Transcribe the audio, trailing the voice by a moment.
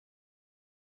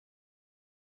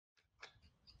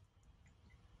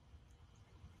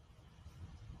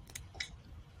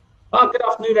Good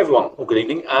afternoon, everyone, or good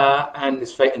evening, and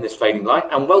in this fading light,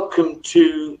 and welcome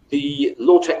to the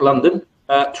LawTech London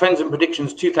Trends and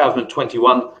Predictions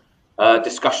 2021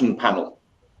 discussion panel.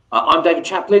 I'm David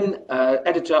Chaplin,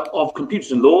 editor of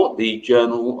Computers and Law, the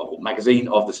journal or magazine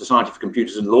of the Society for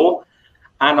Computers and Law,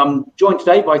 and I'm joined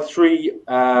today by three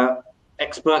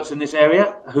experts in this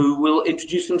area who will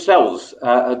introduce themselves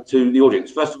to the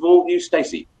audience. First of all, you,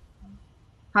 Stacey.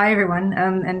 Hi, everyone,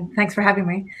 and thanks for having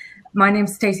me. My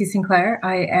name's Stacey Sinclair.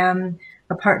 I am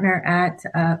a partner at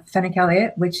Fenwick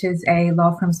Elliott, which is a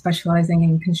law firm specializing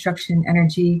in construction,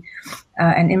 energy,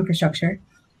 and infrastructure.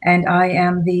 And I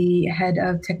am the head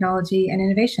of technology and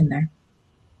innovation there.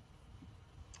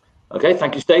 Okay,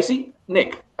 thank you, Stacey.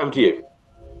 Nick, over to you.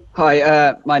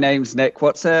 Hi, my name's Nick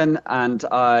Watson, and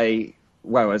I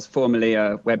was formerly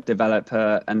a web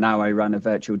developer, and now I run a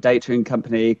virtual dating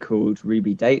company called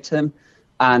Ruby Datum.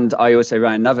 And I also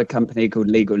run another company called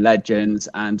Legal Legends,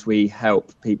 and we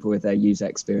help people with their user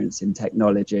experience in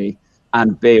technology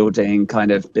and building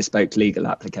kind of bespoke legal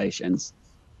applications.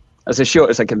 That's as short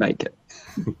as I can make it.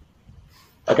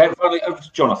 Okay, finally over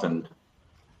to Jonathan.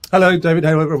 Hello, David.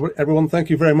 Hello, everyone. Thank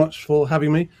you very much for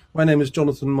having me. My name is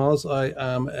Jonathan Maas. I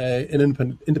am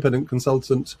an independent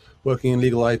consultant working in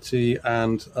legal IT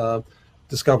and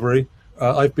discovery.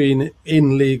 I've been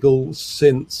in legal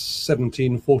since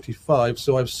 1745,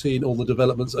 so I've seen all the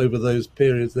developments over those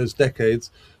periods, those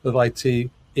decades of IT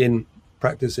in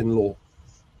practice in law.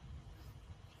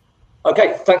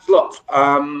 Okay, thanks a lot.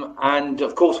 And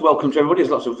of course, welcome to everybody.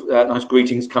 There's lots of nice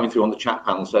greetings coming through on the chat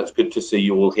panel, so it's good to see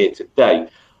you all here today.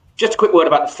 Just a quick word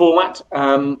about the format.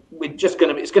 It's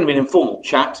going to be an informal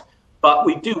chat, but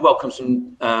we do welcome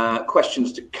some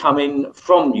questions to come in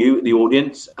from you, the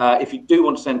audience. If you do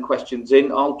want to send questions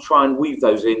in, I'll try and weave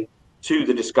those in to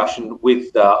the discussion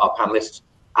with our panelists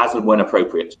as and when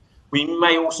appropriate. We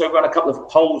may also run a couple of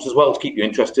polls as well to keep you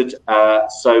interested.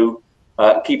 So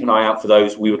keep an eye out for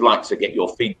those. We would like to get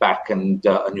your feedback and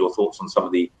your thoughts on some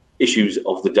of the issues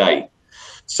of the day.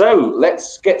 So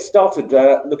let's get started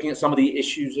looking at some of the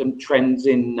issues and trends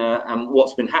in and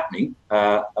what's been happening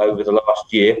over the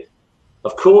last year.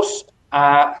 Of course,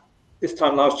 this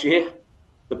time last year,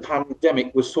 the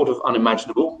pandemic was sort of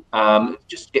unimaginable.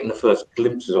 Just getting the first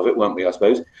glimpses of it, weren't we, I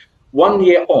suppose? 1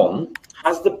 year on,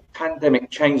 has the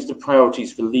pandemic changed the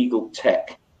priorities for legal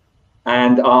tech?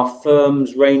 And are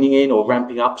firms reining in or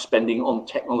ramping up spending on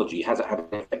technology? Has it had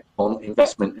an effect on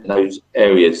investment in those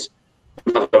areas?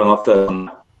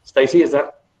 Stacey, is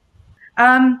that?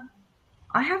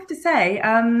 I have to say,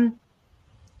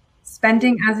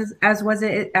 spending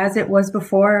as it was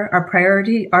before. Our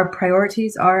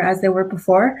priorities are as they were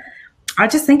before. I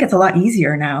just think it's a lot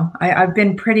easier now. I've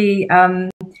been pretty,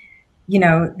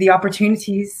 the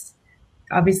opportunities.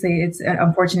 Obviously, it's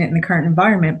unfortunate in the current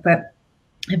environment, but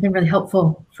have been really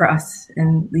helpful for us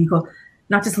in legal,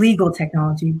 not just legal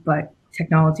technology, but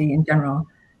technology in general.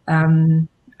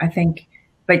 I think,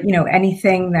 but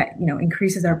anything that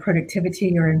increases our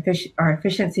productivity or our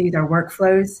efficiencies, our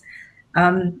workflows.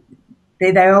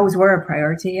 They always were a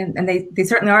priority, and they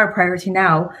certainly are a priority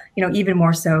now, even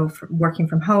more so for working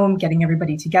from home, getting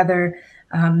everybody together.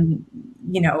 Our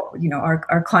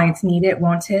clients need it,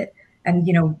 want it, and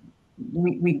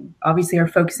we obviously are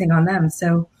focusing on them.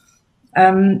 So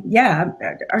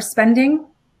our spending,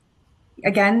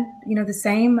 again, the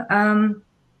same.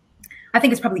 I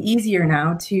think it's probably easier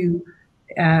now to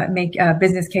make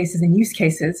business cases and use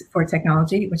cases for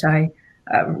technology, which I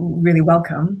really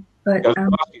welcome. But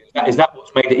is that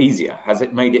what's made it easier? Has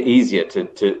it made it easier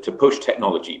to push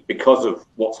technology because of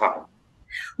what's happened?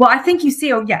 Well, I think you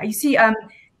see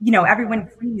everyone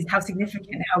sees how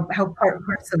significant, how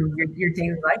parts of your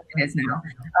daily life it is now.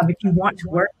 If you want to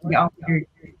work beyond your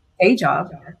day job,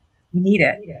 you need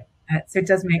it. So it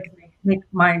does make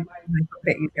my life a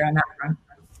bit easier on that front.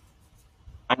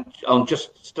 And I'm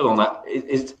just still on that.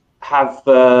 Have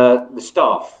the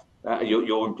staff,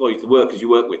 your employees, the workers you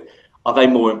work with, are they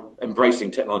more embracing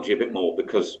technology a bit more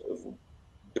because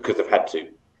they've had to?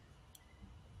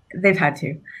 They've had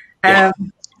to. Yeah.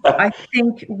 I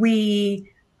think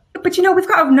but we've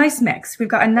got a nice mix. We've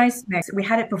got a nice mix. We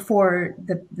had it before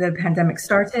the pandemic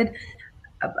started,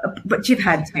 but you've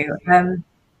had to.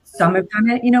 Some have done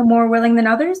it, more willing than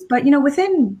others, but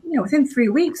within 3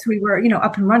 weeks we were,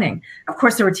 up and running. Of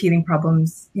course, there were teething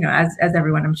problems, as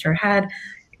everyone I'm sure had.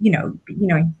 You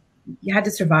had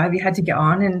to survive. You had to get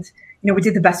on, and we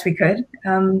did the best we could.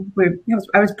 I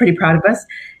was pretty proud of us,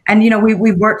 and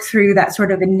we worked through that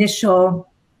sort of initial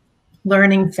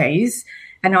learning phase,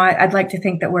 and now I'd like to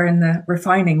think that we're in the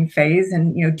refining phase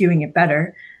and doing it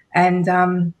better. And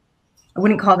I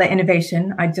wouldn't call that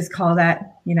innovation. I'd just call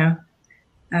that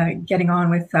getting on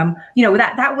with,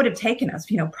 that would have taken us,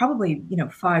 probably,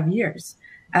 5 years.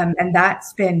 And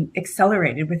that's been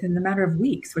accelerated within the matter of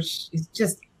weeks, which is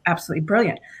just absolutely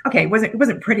brilliant. Okay, it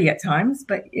wasn't pretty at times,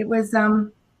 but it was,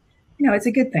 it's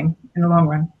a good thing in the long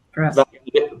run for us. A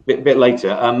bit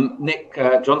later. Nick,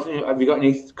 Jonathan, have you got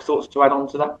any thoughts to add on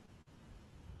to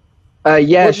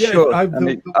that? Sure.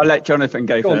 I'll let Jonathan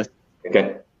go first.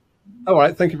 Okay. All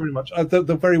right, thank you very much.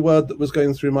 The very word that was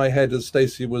going through my head as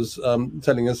Stacey was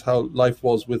telling us how life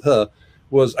was with her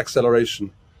was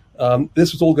acceleration.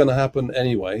 This was all going to happen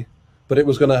anyway, but it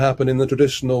was going to happen in the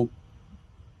traditional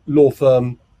law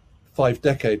firm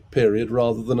 5-decade period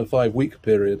rather than a 5-week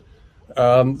period.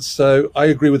 So I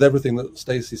agree with everything that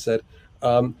Stacey said.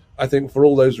 I think for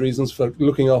all those reasons, for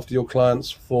looking after your clients,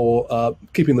 for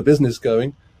keeping the business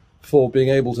going, for being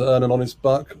able to earn an honest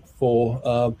buck,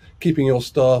 for keeping your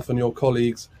staff and your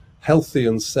colleagues healthy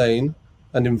and sane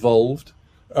and involved.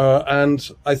 And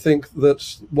I think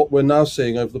that what we're now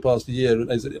seeing over the past year,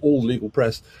 as all legal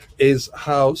press, is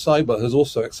how cyber has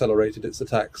also accelerated its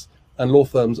attacks. And law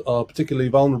firms are particularly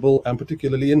vulnerable and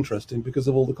particularly interesting because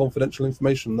of all the confidential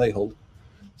information they hold.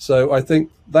 So I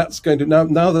think that's going to,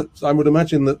 now that I would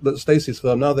imagine that Stacey's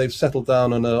firm, now they've settled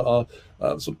down and are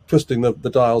sort of twisting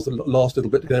the dials the last little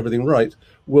bit to get everything right,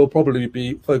 will probably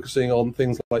be focusing on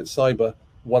things like cyber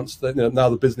once now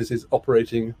the business is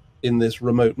operating in this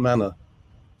remote manner.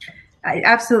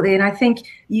 Absolutely. And I think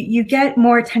you get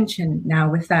more attention now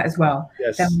with that as well,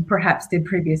 yes, than we perhaps did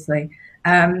previously.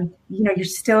 You're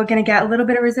still going to get a little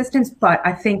bit of resistance, but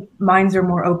I think minds are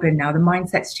more open now. The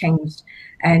mindset's changed.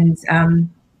 And,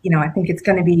 I think it's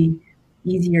going to be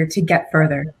easier to get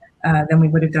further than we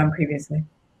would have done previously.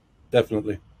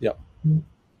 Definitely. Yeah.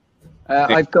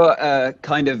 I've got a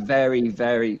kind of very,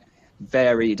 very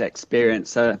varied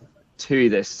experience to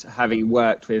this, having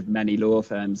worked with many law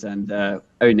firms and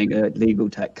owning a legal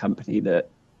tech company that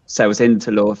sells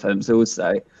into law firms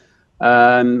also.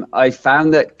 I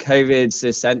found that COVID's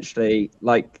essentially,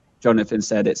 like Jonathan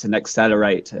said, it's an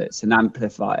accelerator, it's an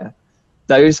amplifier.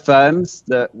 Those firms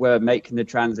that were making the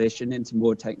transition into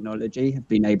more technology have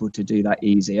been able to do that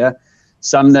easier.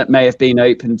 Some that may have been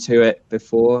open to it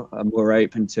before are more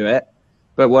open to it.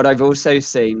 But what I've also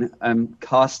seen,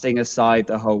 casting aside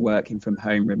the whole working from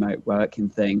home, remote working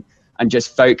thing, and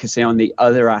just focusing on the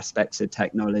other aspects of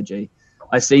technology,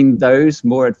 I've seen those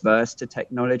more adverse to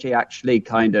technology actually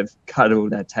kind of cut all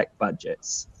their tech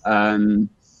budgets.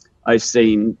 I've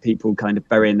seen people kind of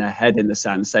burying their head in the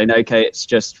sand saying, okay, it's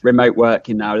just remote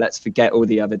working now, let's forget all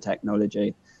the other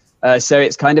technology. So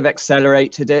it's kind of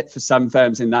accelerated it for some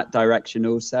firms in that direction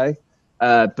also.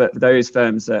 But those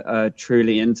firms that are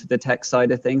truly into the tech side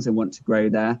of things and want to grow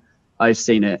there, I've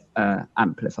seen it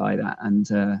amplify that and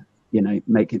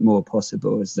make it more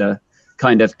possible as the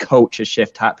kind of culture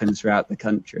shift happens throughout the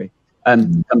company. I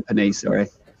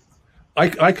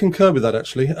concur with that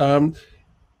actually.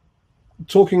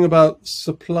 Talking about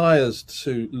suppliers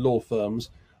to law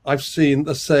firms, I've seen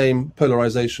the same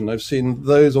polarization. I've seen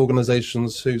those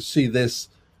organizations who see this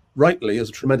rightly as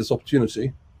a tremendous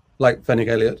opportunity, like Fenwick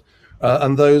Elliott,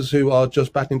 and those who are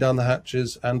just battening down the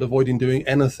hatches and avoiding doing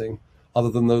anything other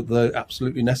than the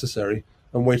absolutely necessary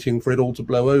and waiting for it all to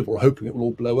blow over or hoping it will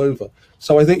all blow over.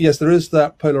 So I think, yes, there is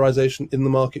that polarization in the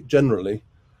market generally,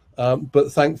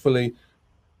 but thankfully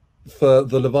for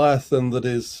the Leviathan that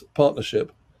is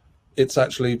partnership, it's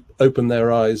actually opened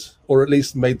their eyes, or at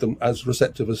least made them as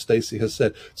receptive as Stacey has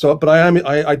said. So, but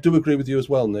I do agree with you as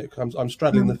well, Nick. I'm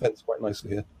straddling the fence quite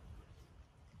nicely here.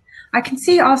 I can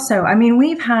see also,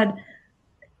 we've had,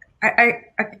 I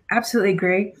absolutely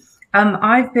agree.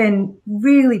 I've been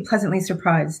really pleasantly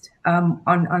surprised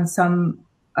on some,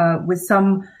 with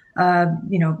some,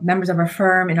 members of our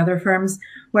firm and other firms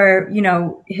where,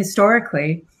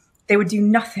 historically they would do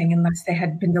nothing unless they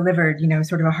had been delivered,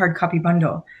 sort of a hard copy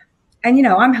bundle. And,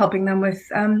 I'm helping them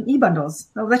with e-bundles.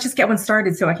 Well, let's just get one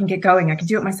started so I can get going. I can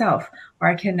do it myself, or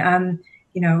I can,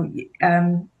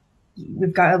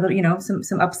 we've got a little, some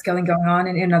upskilling going on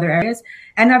in other areas.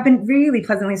 And I've been really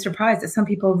pleasantly surprised that some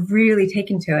people have really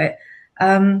taken to it.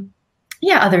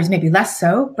 Others maybe less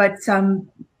so, but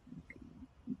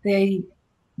they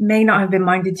may not have been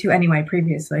minded to anyway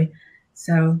previously.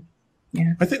 So,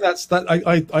 yeah. I think that's that.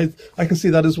 I can see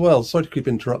that as well. Sorry to keep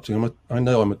interrupting. I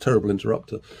know I'm a terrible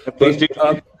interrupter. But,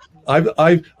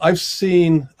 I've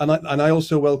seen, and I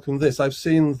also welcome this. I've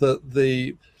seen that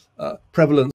the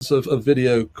prevalence of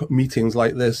video meetings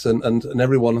like this and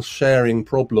everyone sharing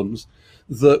problems,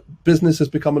 that business has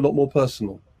become a lot more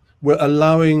personal. We're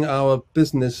allowing our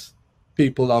business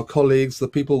people, our colleagues, the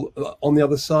people on the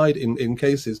other side in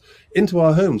cases, into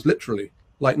our homes, literally,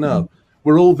 like now.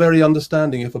 we're all very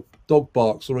understanding if a dog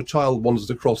barks or a child wanders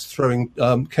across throwing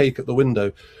cake at the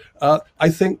window. I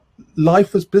think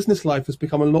business life has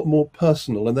become a lot more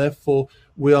personal, and therefore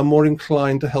we are more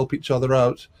inclined to help each other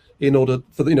out in order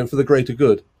for the greater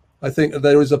good. I think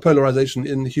there is a polarization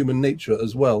in human nature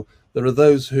as well. There are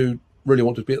those who really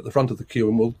want to be at the front of the queue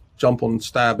and will jump on and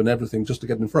stab and everything just to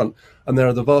get in front. And there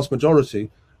are the vast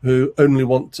majority who only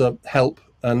want to help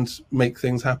and make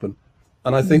things happen.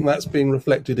 And I think that's being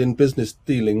reflected in business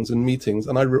dealings and meetings.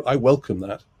 And I welcome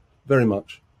that very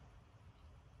much.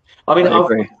 I mean,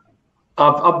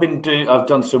 I've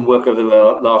done some work over the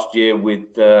last year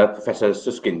with Professor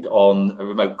Suskind on a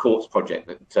remote courts project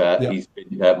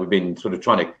that we've been sort of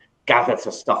trying to gather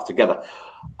stuff together.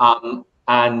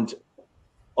 And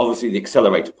obviously the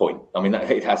accelerator point. I mean,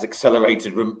 it has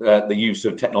accelerated the use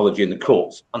of technology in the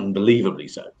courts, unbelievably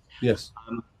so. Yes.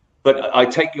 But I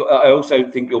also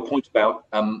think your point about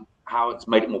how it's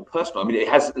made it more personal. I mean, it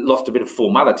has lost a bit of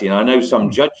formality, and I know some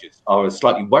judges are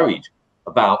slightly worried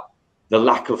about the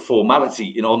lack of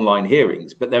formality in online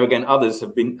hearings. But there again, others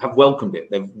have welcomed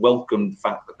it. They've welcomed the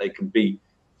fact that they can be.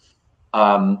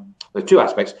 There are two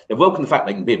aspects. They've welcomed the fact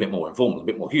they can be a bit more informal, a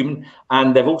bit more human,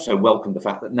 and they've also welcomed the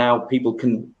fact that now people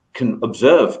can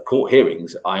observe court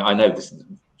hearings. I know this is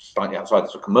slightly outside the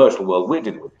sort of commercial world we're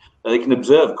dealing with. They can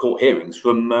observe court hearings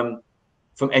from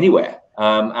anywhere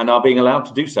and are being allowed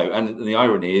to do so. And the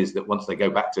irony is that once they go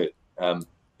back to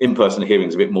in-person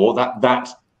hearings a bit more,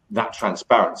 that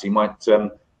transparency might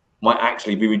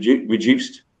actually be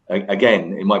reduced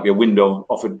again. It might be a window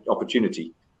of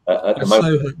opportunity. I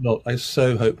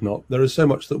so hope not. There is so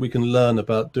much that we can learn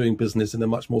about doing business in a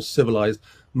much more civilized,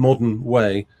 modern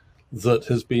way that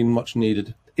has been much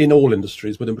needed in all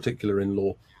industries, but in particular in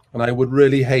law. And I would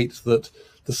really hate that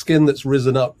the skin that's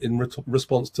risen up in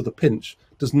response to the pinch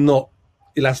does not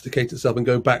elasticate itself and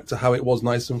go back to how it was,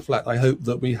 nice and flat. I hope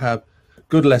that we have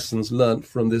good lessons learnt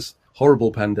from this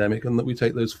horrible pandemic and that we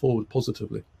take those forward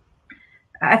positively.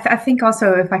 I think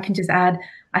also, if I can just add,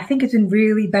 I think it's been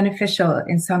really beneficial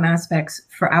in some aspects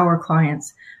for our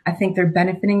clients. I think they're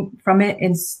benefiting from it.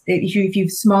 If you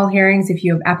have small hearings, if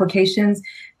you have applications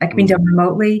that can be done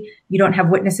remotely, you don't have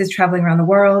witnesses traveling around the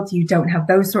world. You don't have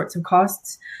those sorts of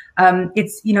costs.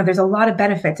 There's a lot of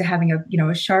benefit to having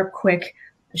a sharp, quick.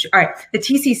 All right, the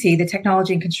TCC, the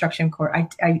Technology and Construction Court,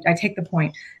 I take the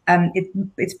point.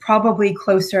 It's probably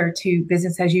closer to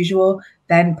business as usual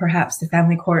than perhaps the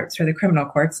family courts or the criminal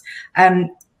courts.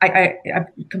 I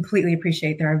completely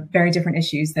appreciate there are very different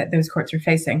issues that those courts are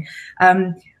facing.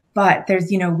 But there's,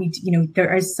 there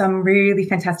are some really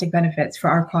fantastic benefits for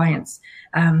our clients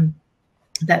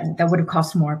that would have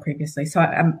cost more previously. So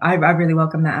I really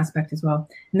welcome that aspect as well,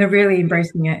 and they're really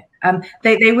embracing it.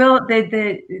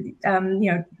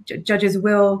 Judges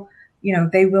will,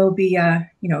 they will be,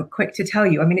 quick to tell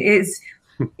you. I mean,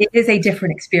 it is a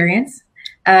different experience.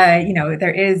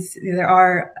 There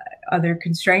are other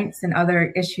constraints and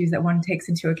other issues that one takes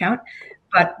into account,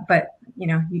 but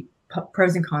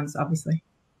pros and cons, obviously.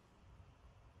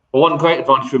 Well, one great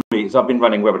advantage for me is I've been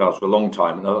running webinars for a long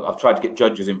time, and I've tried to get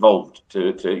judges involved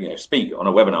to speak on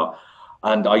a webinar.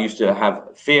 And I used to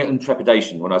have fear and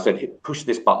trepidation when I said, push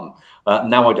this button.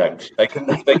 Now I don't. They can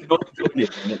all join in.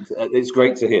 It's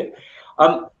great to hear.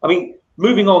 I mean,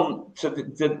 moving on to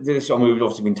this, we've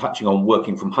obviously been touching on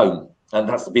working from home, and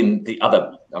that's been the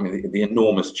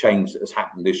enormous change that has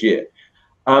happened this year.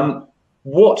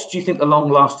 What do you think the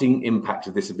long-lasting impact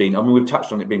of this has been? I mean, we've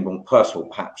touched on it being more personal,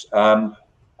 perhaps.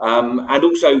 And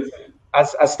also,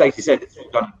 as Stacey said, it's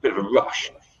done a bit of a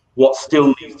rush. What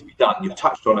still needs to be done? You've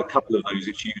touched on a couple of those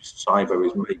issues. Cyber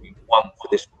is maybe one for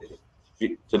this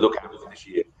to look at for this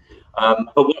year.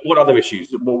 But what other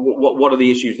issues? What are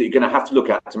the issues that you're going to have to look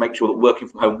at to make sure that working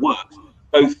from home works,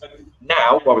 both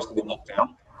now, while we're still in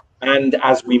lockdown, and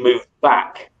as we move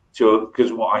back to,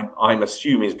 because what I'm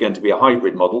assuming is going to be a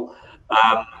hybrid model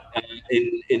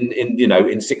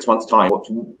in 6 months' time.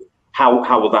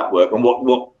 How will that work, and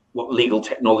what legal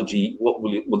technology, what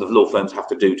will the law firms have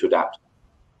to do to adapt?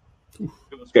 Who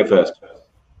wants to go first?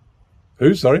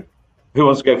 Who? Sorry. Who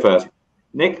wants to go first?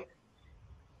 Nick.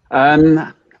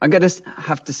 I'm going to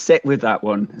have to sit with that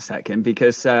one a second,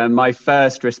 because my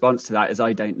first response to that is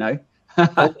I don't know.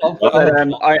 But,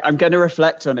 I'm going to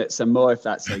reflect on it some more, if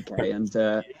that's okay. And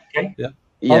okay.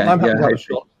 I'm happy to have a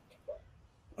shot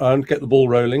and get the ball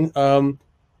rolling.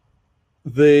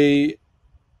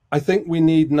 I think we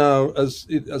need now, as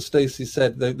Stacey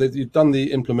said, you've done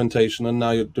the implementation and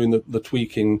now you're doing the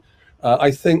tweaking.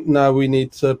 I think now we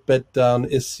need to bed down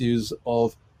issues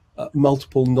of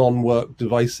multiple non-work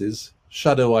devices,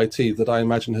 shadow IT, that I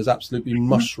imagine has absolutely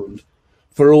mushroomed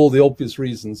for all the obvious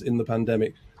reasons in the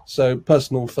pandemic. So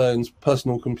personal phones,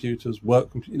 personal computers, work,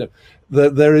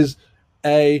 there is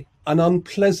an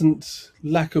unpleasant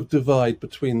lack of divide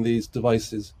between these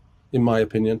devices, in my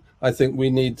opinion. I think we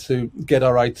need to get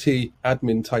our IT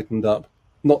admin tightened up.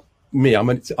 Not me, I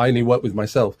only work with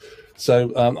myself.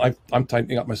 So I'm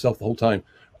tightening up myself the whole time.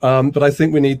 But I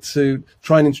think we need to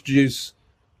try and introduce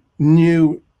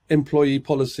new employee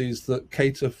policies that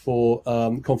cater for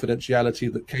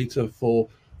confidentiality, that cater for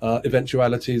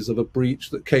eventualities of a breach,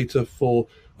 that cater for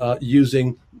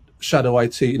using shadow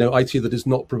IT, IT that is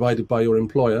not provided by your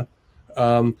employer.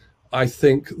 I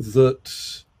think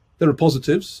that there are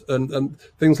positives and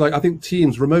things like, I think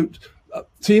teams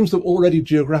that are already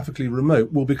geographically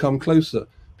remote will become closer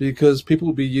because people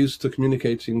will be used to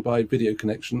communicating by video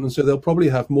connection. And so they'll probably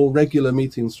have more regular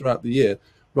meetings throughout the year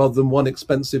rather than one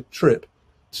expensive trip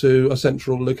to a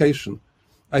central location.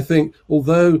 I think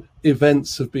although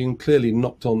events have been clearly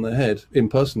knocked on the head,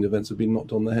 in-person events have been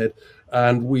knocked on the head,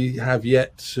 and we have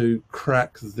yet to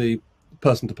crack the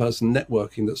person-to-person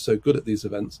networking that's so good at these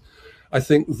events, I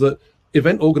think that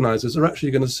event organizers are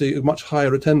actually going to see a much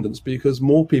higher attendance because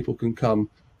more people can come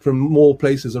from more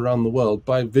places around the world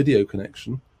by video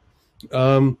connection.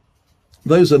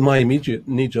 Those are my immediate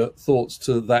knee-jerk thoughts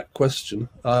to that question.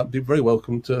 Be very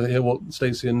welcome to hear what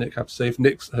Stacey and Nick have to say if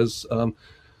Nick has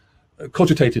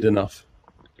cogitated enough.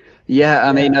 Yeah,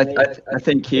 I mean, I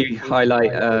think you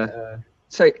highlight.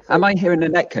 Sorry, am I hearing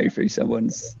an echo through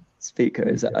someone's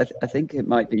speaker? I think it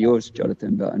might be yours,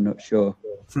 Jonathan, but I'm not sure.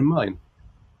 From mine?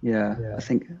 Yeah, I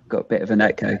think I've got a bit of an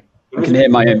echo. I can hear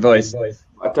my own voice.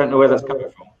 I don't know where that's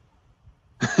coming from.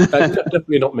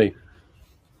 Definitely not me.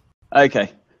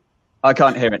 Okay. I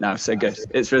can't hear it now, so good.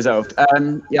 It's resolved.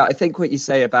 Yeah, I think what you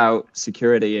say about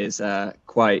security is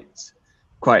quite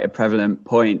a prevalent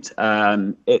point.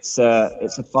 It's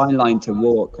a fine line to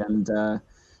walk, and a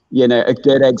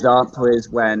good example is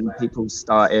when people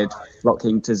started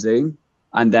flocking to Zoom,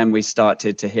 and then we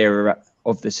started to hear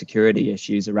of the security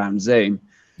issues around Zoom.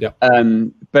 Yeah.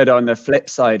 But on the flip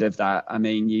side of that, I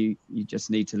mean, you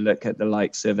just need to look at the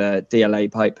likes of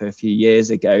DLA Piper a few years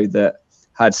ago that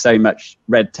had so much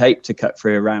red tape to cut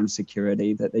through around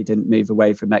security that they didn't move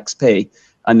away from XP,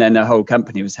 and then the whole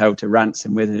company was held to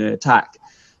ransom with an attack.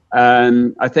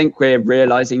 I think we're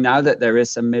realizing now that there is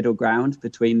some middle ground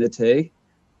between the two.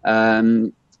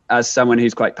 As someone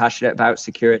who's quite passionate about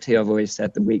security, I've always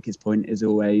said the weakest point is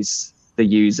always the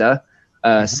user.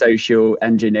 Social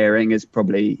engineering is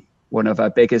probably one of our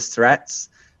biggest threats.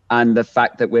 And the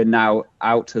fact that we're now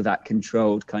out of that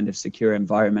controlled kind of secure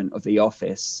environment of the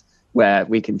office where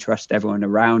we can trust everyone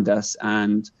around us.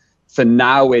 And for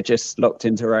now, we're just locked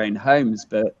into our own homes.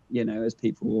 But, as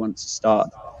people want to start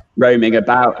roaming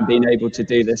about and being able to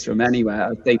do this from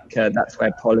anywhere, I think that's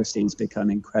where policies become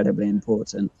incredibly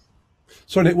important.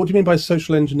 Sorry, Nick, what do you mean by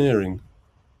social engineering?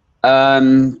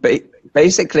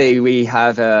 Basically, we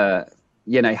have,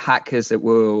 hackers that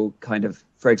will kind of,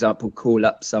 for example, call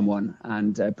up someone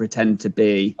and pretend to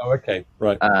be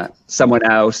someone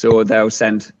else, or they'll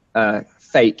send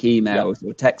fake emails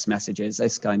or text messages,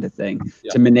 this kind of thing,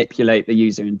 to manipulate the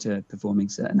user into performing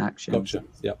certain actions. Gotcha.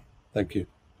 Yeah, thank you.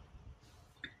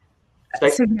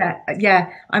 So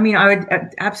yeah. I mean, I would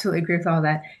absolutely agree with all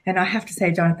that. And I have to say,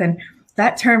 Jonathan,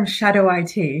 that term shadow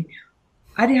IT,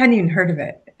 I hadn't even heard of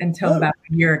it until about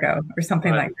a year ago or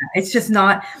something like that. It's just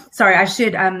not. Sorry, I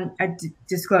should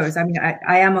disclose. I mean,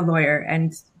 I am a lawyer,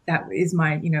 and that is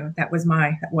my, that was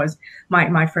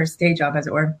my first day job, as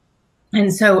it were.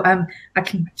 And so I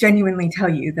can genuinely tell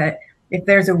you that if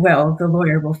there's a will, the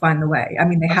lawyer will find the way. I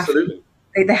mean, they have to.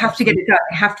 They have to get it done.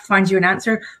 They have to find you an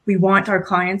answer. We want our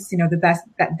clients, the best,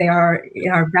 that they are in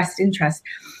our best interest,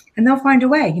 and they'll find a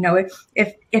way.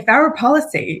 If our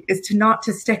policy is not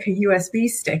to stick a USB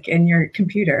stick in your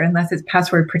computer unless it's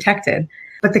password protected,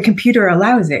 but the computer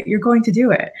allows it, you're going to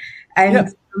do it.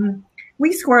 And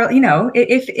we squirrel,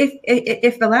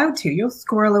 if allowed to, you'll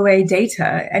squirrel away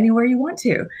data anywhere you want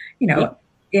to,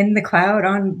 in the cloud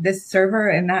on this server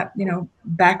and that,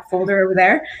 back folder over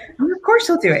there. And of course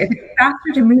you'll do it. If it's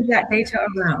faster to move that data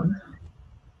around,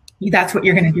 that's what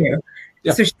you're going to do.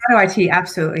 Yeah. So shadow IT,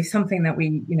 absolutely something that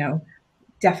we,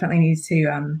 definitely need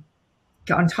to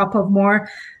get on top of more.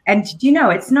 And,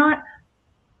 it's not,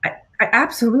 I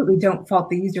absolutely don't fault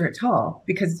the user at all,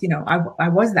 because, I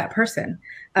was that person.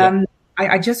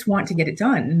 I just want to get it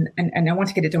done, and I want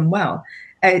to get it done well.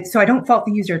 So I don't fault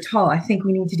the user at all. I think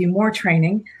we need to do more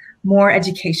training, more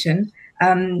education,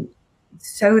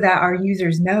 so that our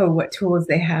users know what tools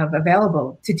they have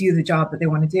available to do the job that they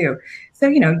want to do. So,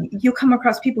 you'll come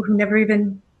across people who never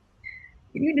even,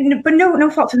 but no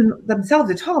fault to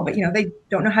themselves at all, but, they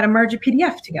don't know how to merge a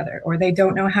PDF together, or they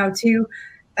don't know how to,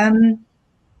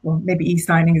 Well, maybe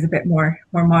e-signing is a bit more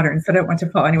modern, so I don't want to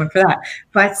fault anyone for that.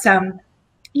 But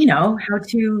you know, how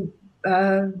to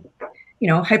you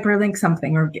know, hyperlink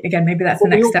something, or again, maybe that's the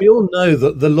next step. We all know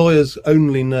that the lawyers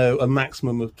only know a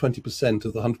maximum of 20%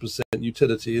 of the 100%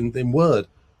 utility in Word,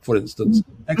 for instance.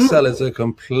 Excel is a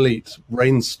complete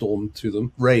rainstorm to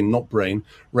them. Rain, not brain,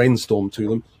 rainstorm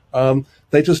to them.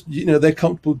 They just, you know, they're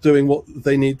comfortable doing what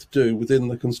they need to do within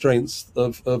the constraints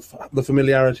of the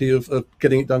familiarity of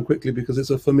getting it done quickly, because it's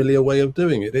a familiar way of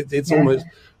doing it. It's almost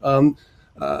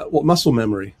muscle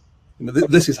memory. You know,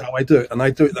 this is how I do it, and I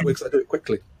do it that way because I do it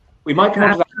quickly. We might come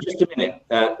on to that in just a minute,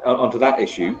 onto that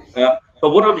issue. But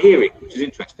what I'm hearing, which is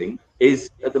interesting,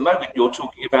 is at the moment you're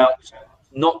talking about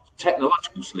not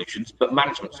technological solutions, but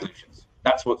management solutions.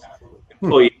 That's what's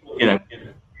employee, you know.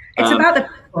 It's about the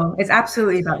people. It's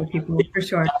absolutely about the people, for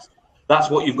sure. That's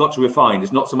what you've got to refine.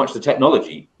 It's not so much the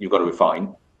technology you've got to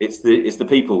refine. It's the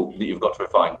people that you've got to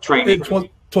refine. Training.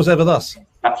 Twas ever thus.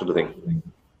 That sort of thing.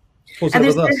 And there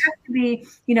has to be,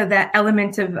 you know, that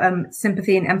element of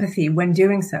sympathy and empathy when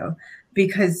doing so,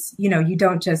 because, you know, you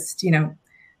don't just, you know,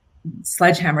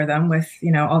 sledgehammer them with,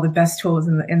 you know, all the best tools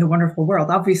in the wonderful world.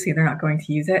 Obviously, they're not going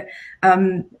to use it.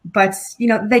 But, you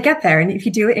know, they get there. And if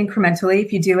you do it incrementally,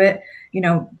 if you do it, you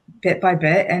know, bit by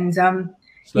bit, and,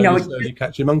 you know, slowly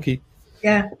catch your monkey.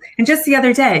 Yeah. And just the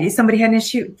other day, somebody had an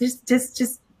issue,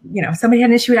 you know, somebody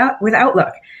had an issue with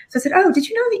Outlook. So I said, oh, did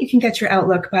you know that you can get your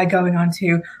Outlook by going on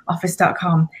to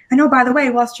office.com? And oh, by the way,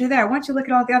 whilst you're there, why don't you look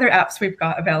at all the other apps we've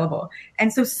got available?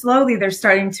 And so slowly they're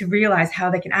starting to realize how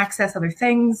they can access other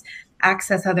things,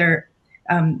 access other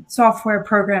software,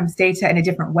 programs, data in a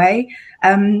different way.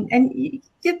 And, you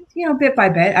know, bit by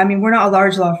bit. I mean, we're not a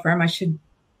large law firm. I should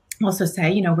also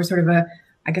say, you know, we're sort of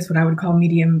I guess what I would call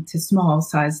medium to small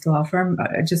sized law firm,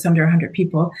 just under 100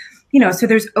 people, you know, so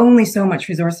there's only so much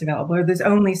resource available, or there's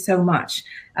only so much.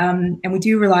 And we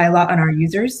do rely a lot on our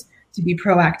users to be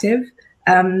proactive.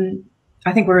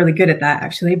 I think we're really good at that,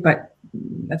 actually, but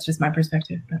that's just my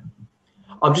perspective.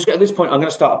 I'm just at this point, I'm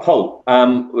going to start a poll.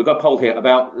 We've got a poll here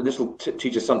about, this will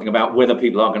teach us something about whether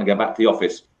people are going to go back to the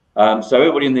office. So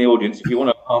everybody in the audience, if you want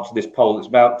to answer this poll, it's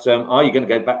about, are you going to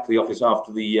go back to the office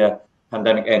after the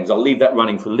pandemic ends? I'll leave that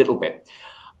running for a little bit.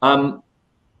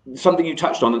 Something you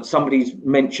touched on that somebody's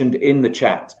mentioned in the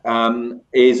chat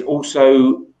is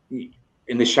also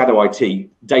in the shadow IT,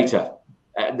 data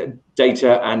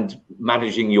and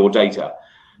managing your data.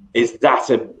 Is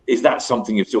that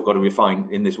something you've still got to refine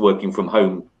in this working from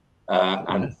home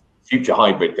and future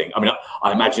hybrid thing? I mean,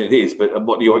 I imagine it is, but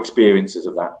what are your experiences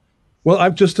of that? Well,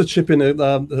 I've just to chip in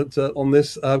on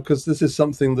this, because this is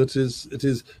something that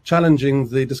is challenging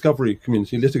the discovery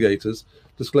community, litigators,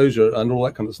 disclosure, and all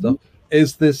that kind of stuff.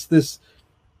 Is this?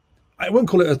 I won't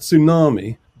call it a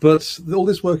tsunami, but all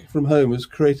this working from home has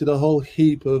created a whole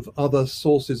heap of other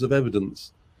sources of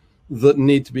evidence that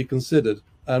need to be considered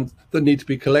and that need to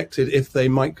be collected if they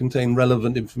might contain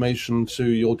relevant information to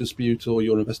your dispute or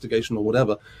your investigation or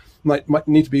whatever. Might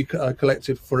need to be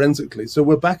collected forensically. So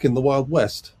we're back in the Wild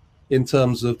West in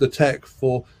terms of the tech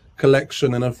for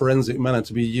collection in a forensic manner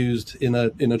to be used in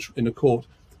a court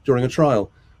during a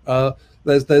trial.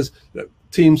 There's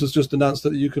Teams has just announced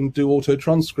that you can do auto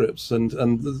transcripts, and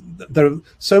there are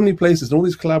so many places and all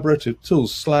these collaborative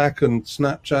tools, Slack and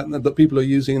Snapchat, that people are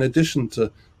using in addition to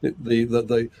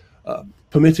the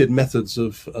permitted methods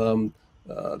of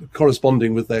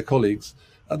corresponding with their colleagues.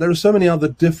 There are so many other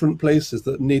different places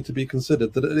that need to be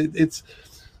considered that it's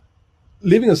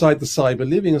leaving aside the cyber,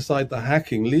 leaving aside the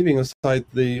hacking, leaving aside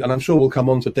and I'm sure we'll come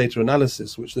on to data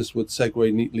analysis, which this would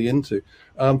segue neatly into.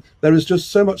 There is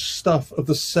just so much stuff of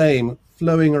the same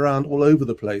flowing around all over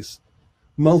the place,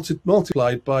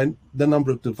 multiplied by the number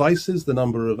of devices, the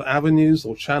number of avenues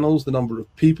or channels, the number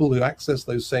of people who access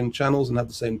those same channels and have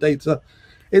the same data.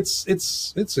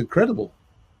 It's incredible.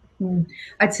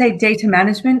 I'd say data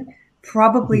management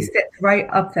probably sits right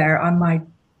up there on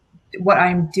what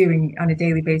I'm doing on a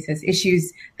daily basis,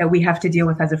 issues that we have to deal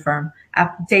with as a firm.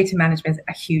 Data management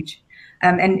is huge.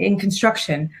 And in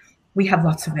construction, we have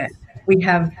lots of it. We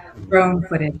have drone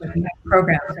footage, we have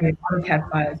programs, we have AutoCAD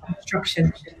files,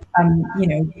 construction. You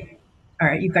know, all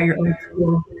right, you've got your own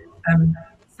tool,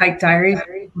 site diaries,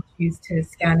 which you use to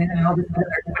scan in, and all this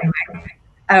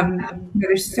other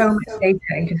there's so much data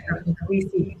in construction that we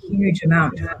see a huge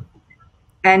amount.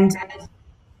 And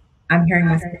I'm hearing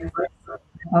myself.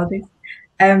 Apologies.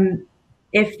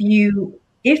 If you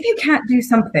can't do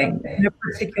something in a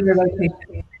particular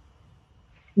location,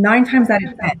 9 times out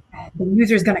of 10, the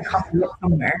user is going to copy it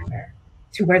somewhere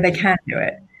to where they can do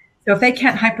it. So if they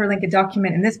can't hyperlink a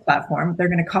document in this platform, they're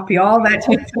going to copy all that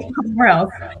to somewhere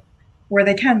else where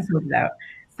they can sort it out.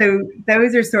 So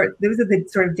those are the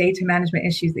sort of data management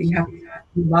issues that you have to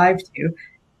be live to,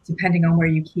 depending on where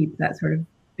you keep that sort of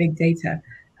big data.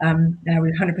 And I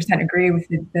would 100% agree with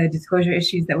the disclosure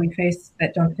issues that we face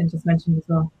that Jonathan just mentioned as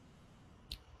well.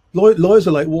 Lawyers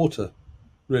are like water,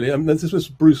 really. I mean, this was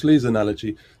Bruce Lee's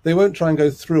analogy. They won't try and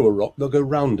go through a rock; they'll go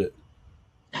round it,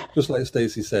 just like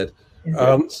Stacey said.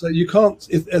 So you can't,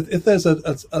 if there's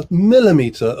a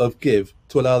millimetre of give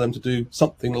to allow them to do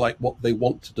something like what they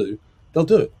want to do, they'll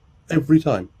do it every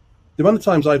time. The amount of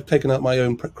times I've taken out my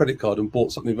own credit card and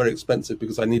bought something very expensive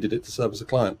because I needed it to service a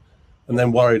client, and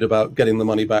then worried about getting the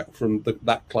money back from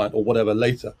that client or whatever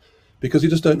later, because you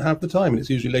just don't have the time, and it's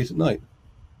usually late at night.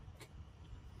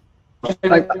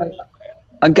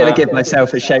 I'm going to give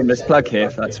myself a shameless plug here,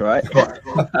 if that's all right.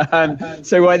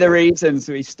 So one of the reasons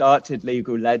we started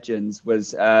Legal Legends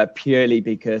was purely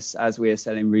because as we are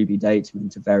selling Ruby data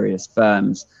into various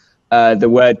firms, the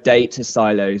word data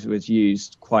silos was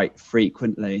used quite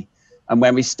frequently. And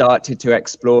when we started to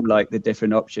explore like the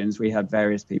different options, we had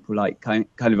various people like kind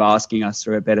of asking us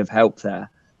for a bit of help there.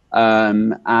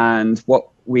 And what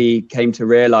we came to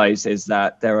realize is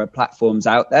that there are platforms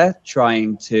out there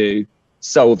trying to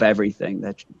solve everything,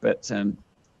 but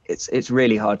it's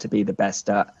really hard to be the best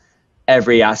at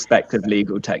every aspect of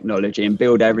legal technology and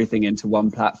build everything into one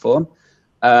platform.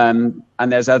 And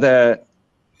there's other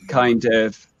kind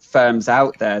of firms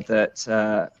out there that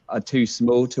are too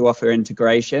small to offer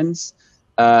integrations.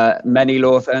 Many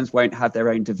law firms won't have their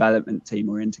own development team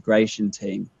or integration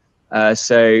team.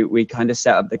 So we kind of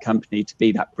set up the company to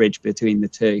be that bridge between the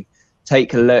two.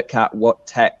 Take a look at what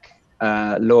tech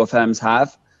law firms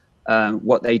have,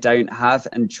 what they don't have,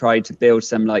 and try to build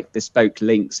some like bespoke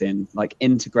links in, like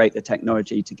integrate the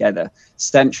technology together,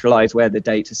 centralize where the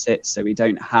data sits so we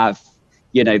don't have,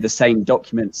 you know, the same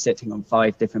documents sitting on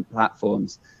 5 different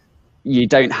platforms. You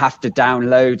don't have to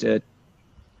download a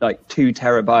like 2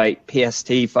 terabyte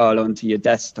PST file onto your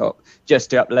desktop just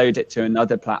to upload it to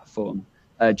another platform,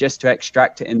 just to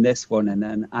extract it in this one and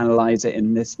then analyze it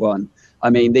in this one. I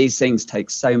mean, these things take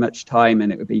so much time,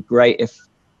 and it would be great if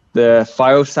the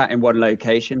file sat in one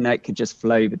location that could just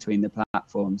flow between the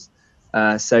platforms.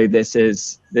 So this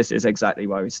is exactly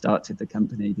why we started the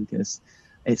company, because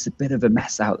it's a bit of a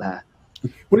mess out there.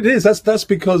 Well, it is. That's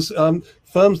because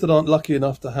firms that aren't lucky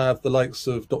enough to have the likes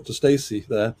of Dr. Stacey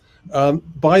there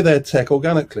buy their tech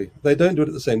organically. They don't do it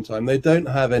at the same time. They don't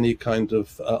have any kind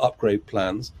of upgrade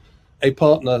plans. A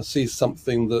partner sees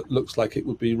something that looks like it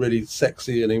would be really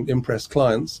sexy and impress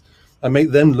clients and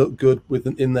make them look good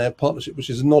in their partnership,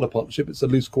 which is not a partnership. It's a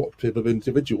loose cooperative of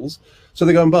individuals. So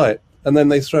they go and buy it, and then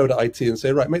they throw it at IT and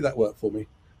say, right, make that work for me.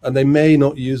 And they may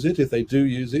not use it. If they do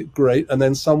use it, great. And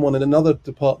then someone in another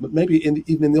department, maybe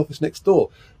even in the office next door,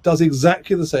 does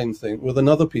exactly the same thing with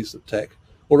another piece of tech.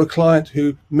 Or a client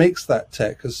who makes that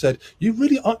tech has said, "You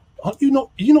really you're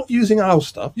not using our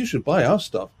stuff. You should buy our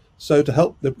stuff." So to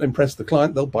help impress the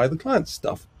client, they'll buy the client's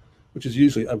stuff, which is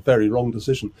usually a very wrong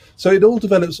decision. So it all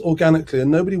develops organically,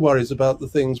 and nobody worries about the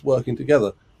things working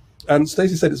together. And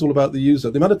Stacey said it's all about the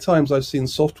user. The amount of times I've seen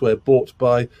software bought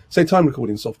by, say, time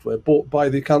recording software, bought by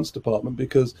the accounts department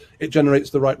because it generates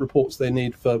the right reports they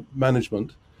need for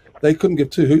management. They couldn't give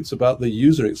 2 hoots about the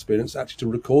user experience actually to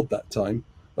record that time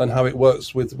and how it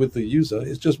works with the user.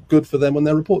 It's just good for them on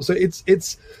their report. So it's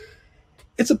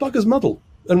a bugger's muddle.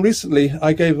 And recently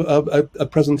I gave a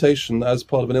presentation as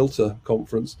part of an ILTA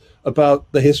conference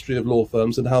about the history of law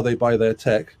firms and how they buy their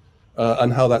tech.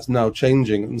 And how that's now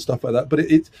changing and stuff like that. But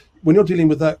when you're dealing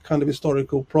with that kind of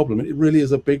historical problem, it really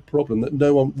is a big problem that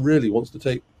no one really wants to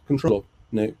take control of,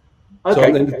 Nick.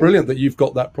 Okay. So it's brilliant that you've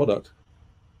got that product.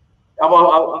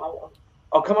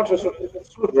 I'll come on to a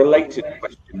sort of related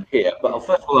question here, but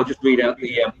first of all, I'll just read out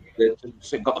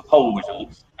got the poll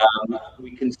results.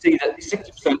 We can see that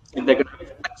 60% think they're going to have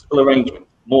a flexible arrangement,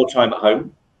 more time at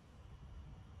home.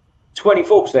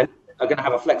 24% are going to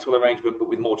have a flexible arrangement, but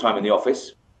with more time in the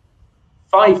office.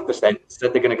 5%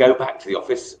 said they're going to go back to the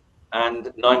office,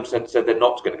 and 9% said they're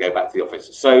not going to go back to the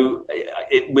office. So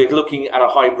we're looking at a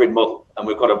hybrid model, and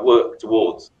we've got to work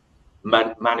towards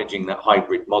managing that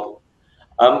hybrid model.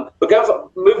 But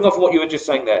moving on from what you were just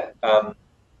saying there,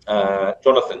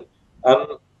 Jonathan,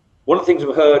 one of the things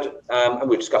we've heard, and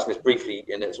we're discussing this briefly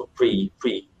in a sort of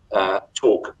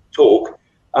pre-talk,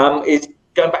 is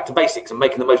going back to basics and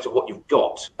making the most of what you've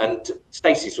got. And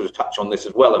Stacey sort of touched on this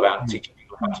as well about teaching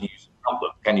people how to use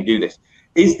Outlook. Can you do this?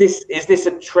 Is this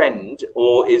a trend,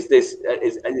 or is this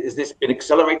been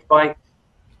accelerated by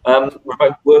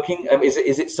remote working? Is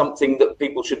it something that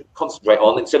people should concentrate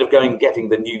on instead of going and getting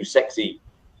the new sexy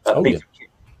piece of kit?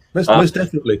 Most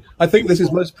definitely. I think this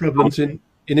is most prevalent in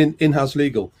in-house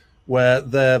legal. where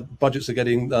their budgets are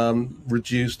getting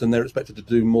reduced and they're expected to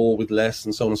do more with less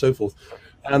and so on and so forth.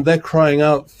 And they're crying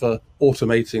out for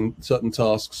automating certain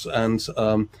tasks and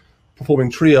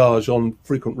performing triage on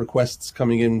frequent requests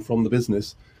coming in from the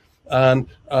business. And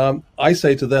I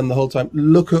say to them the whole time,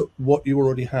 look at what you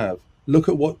already have. Look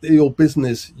at what your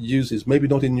business uses, maybe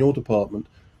not in your department,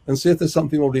 and see if there's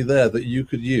something already there that you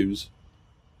could use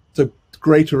to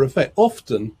greater effect.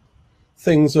 Often,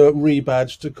 things are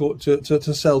rebadged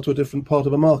to sell to a different part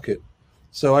of a market.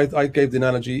 So I gave the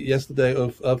analogy yesterday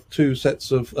of two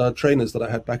sets of trainers that I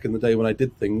had back in the day when I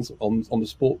did things on the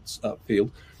sports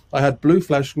field. I had blue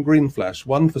flash and green flash,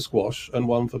 one for squash and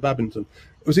one for badminton.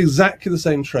 It was exactly the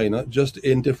same trainer, just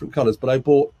in different colours, but I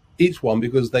bought each one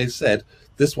because they said,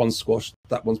 this one's squash,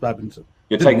 that one's badminton.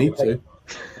 You didn't need to.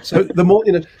 So the more,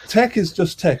 tech is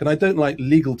just tech, and I don't like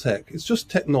legal tech. It's just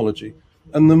technology.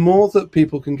 And the more that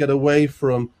people can get away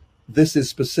from this is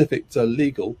specific to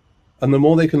legal, and the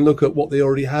more they can look at what they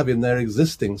already have in their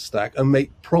existing stack and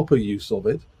make proper use of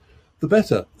it, the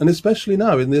better. And especially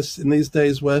now in these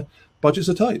days where budgets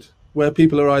are tight, where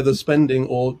people are either spending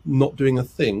or not doing a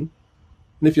thing.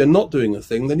 And if you're not doing a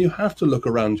thing, then you have to look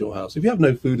around your house. If you have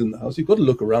no food in the house, you've got to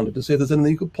look around it to see if there's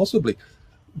anything you could possibly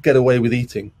get away with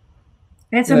eating.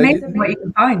 And it's amazing what you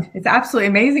can find. It's absolutely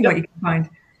amazing what you can find.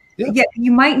 Yeah,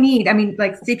 you might need,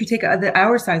 like say if you take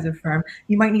our size of firm,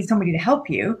 you might need somebody to help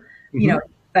you,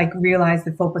 like realize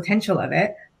the full potential of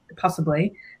it,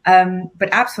 possibly. But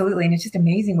absolutely, and it's just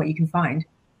amazing what you can find.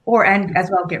 And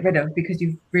as well get rid of, because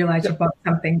you've realized you bought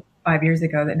something 5 years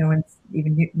ago that no one's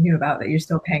even knew about, that you're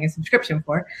still paying a subscription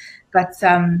for. But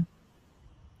I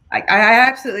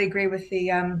absolutely agree with the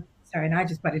sorry, and I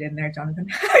just butted in there, Jonathan.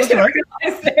 I didn't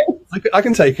realize it. I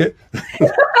can take it.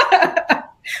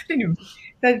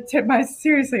 My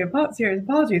serious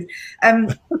apologies.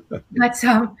 But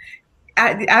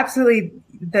absolutely,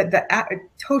 I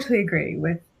totally agree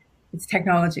with its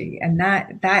technology, and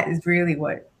that is really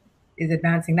what is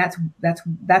advancing.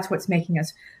 That's what's making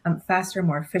us faster,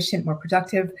 more efficient, more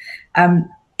productive.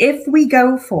 If we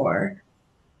go for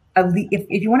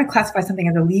if you want to classify something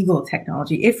as a legal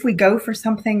technology, if we go for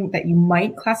something that you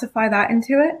might classify that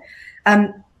into it,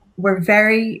 we're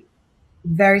very,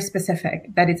 very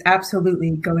specific that it's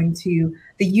absolutely going to,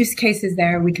 the use cases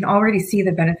there, we can already see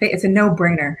the benefit. It's a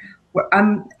no-brainer.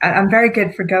 I'm very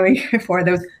good for going for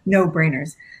those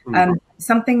no-brainers.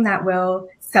 Something that will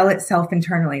sell itself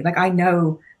internally. Like I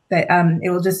know that it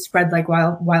will just spread like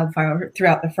wildfire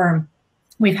throughout the firm.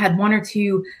 We've had one or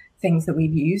two things that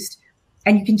we've used,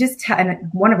 and you can just tell, and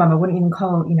one of them I wouldn't even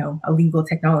call, a legal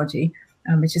technology.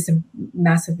 It's just a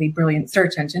massively brilliant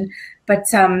search engine. But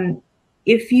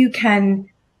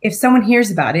if someone hears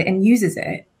about it and uses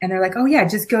it and they're like, oh yeah,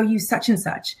 just go use such and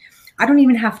such, I don't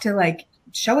even have to like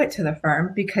show it to the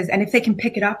firm, and if they can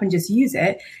pick it up and just use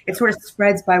it, it sort of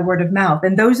spreads by word of mouth.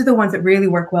 And those are the ones that really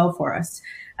work well for us.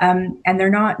 And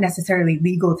they're not necessarily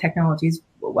legal technologies.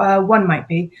 One might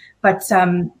be, but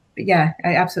yeah,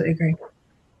 I absolutely agree.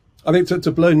 I think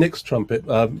to blow Nick's trumpet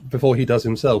before he does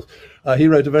himself, he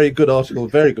wrote a very good article,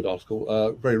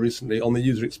 very recently on the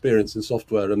user experience in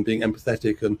software and being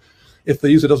empathetic. And if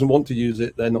the user doesn't want to use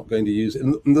it, they're not going to use it.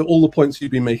 And all the points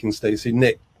you've been making, Stacey,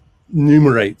 Nick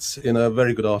enumerates in a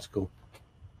very good article.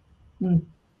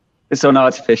 It's on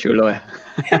Artificial Lawyer.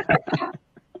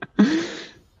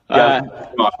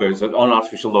 On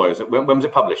Artificial Lawyers. When was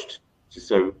it published? Just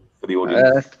so for the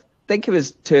audience. I think it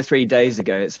was 2 or 3 days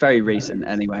ago. It's very recent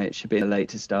anyway. It should be the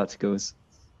latest articles.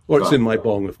 Or it's in my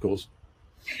bong, of course.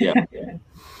 Yeah.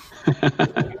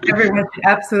 Everyone should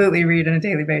absolutely read on a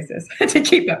daily basis to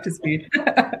keep up to speed.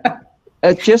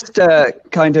 Just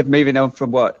kind of moving on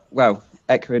from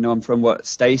echoing on from what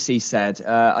Stacey said,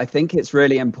 I think it's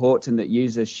really important that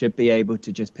users should be able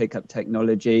to just pick up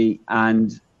technology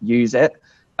and use it.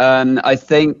 I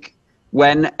think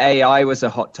when AI was a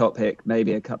hot topic,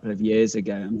 maybe a couple of years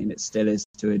ago, I mean, it still is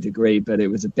to a degree, but it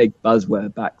was a big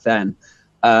buzzword back then.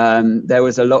 There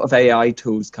was a lot of AI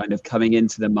tools kind of coming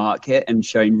into the market and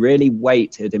showing really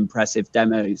weighted, impressive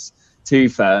demos to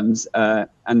firms.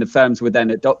 And the firms would then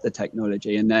adopt the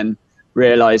technology and then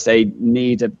realize they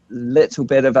need a little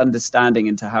bit of understanding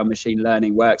into how machine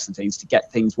learning works and things to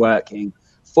get things working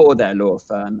for their law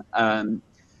firm.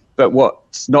 But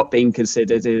what's not being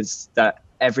considered is that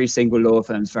every single law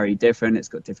firm is very different. It's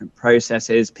got different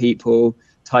processes, people,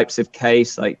 types of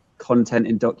case, like content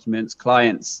in documents,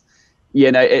 clients.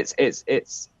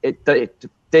 It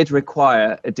did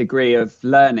require a degree of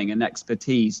learning and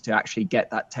expertise to actually get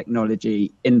that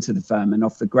technology into the firm and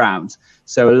off the ground.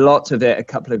 So a lot of it a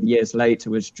couple of years later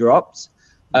was dropped.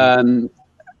 A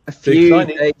few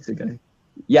days ago.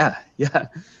 Yeah.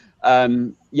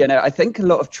 You know, I think a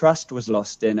lot of trust was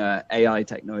lost in AI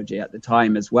technology at the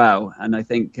time as well. And I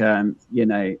think, you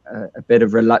know, a bit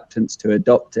of reluctance to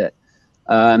adopt it.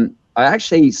 I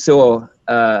actually saw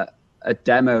a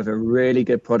demo of a really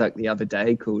good product the other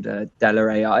day called Della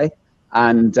AI.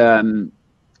 And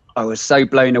I was so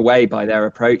blown away by their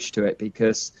approach to it,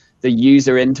 because the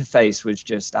user interface was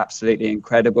just absolutely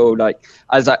incredible. Like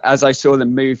as I saw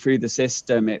them move through the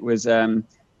system, it was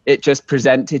it just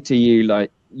presented to you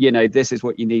like, you know, this is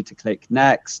what you need to click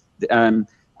next, and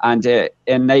it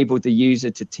enabled the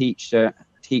user to teach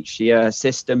the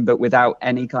system, but without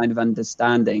any kind of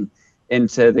understanding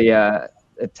into the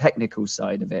technical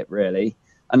side of it, really.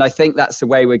 And I think that's the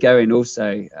way we're going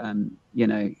also, you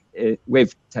know,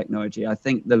 with technology. I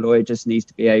think the lawyer just needs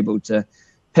to be able to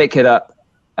pick it up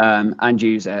and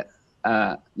use it.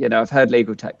 You know, I've heard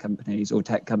legal tech companies or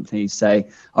tech companies say,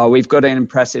 oh, we've got an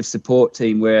impressive support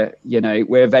team where, you know,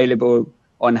 we're available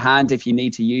on hand if you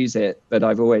need to use it. But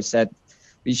I've always said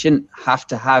we shouldn't have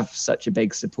to have such a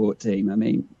big support team. I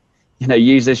mean, you know,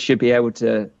 users should be able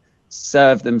to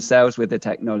serve themselves with the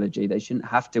technology. They shouldn't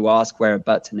have to ask where a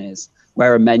button is,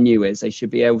 where a menu is. They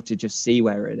should be able to just see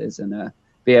where it is and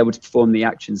be able to perform the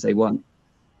actions they want.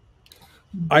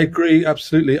 I agree,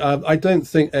 absolutely. I don't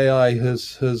think AI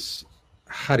has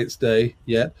had its day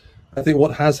yet. I think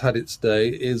what has had its day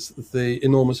is the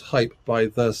enormous hype by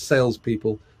the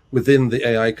salespeople within the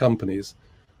AI companies.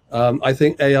 I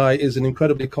think AI is an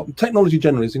technology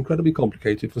generally is incredibly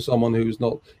complicated for someone who's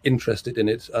not interested in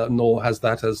it, nor has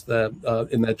that as their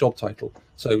in their job title.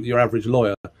 So your average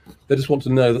lawyer, they just want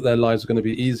to know that their lives are going to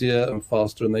be easier and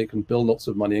faster, and they can bill lots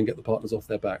of money and get the partners off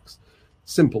their backs.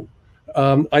 Simple.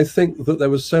 I think that there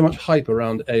was so much hype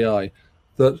around AI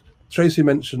that Tracy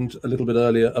mentioned a little bit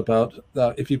earlier about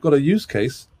if you've got a use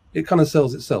case, it kind of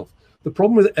sells itself. The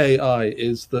problem with AI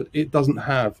is that it doesn't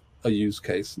have a use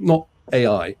case, not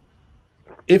AI.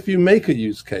 If you make a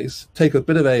use case, take a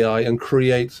bit of AI and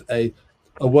create a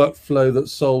workflow that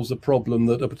solves a problem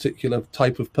that a particular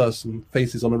type of person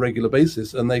faces on a regular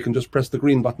basis, and they can just press the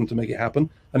green button to make it happen,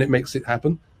 and it makes it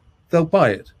happen, they'll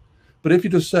buy it. But if you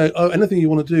just say, oh, anything you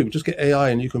want to do, just get AI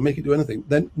and you can make it do anything,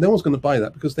 then no one's going to buy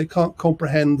that, because they can't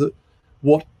comprehend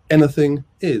what anything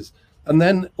is. And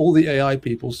then all the AI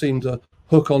people seem to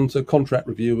hook onto contract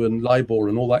review and LIBOR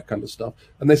and all that kind of stuff,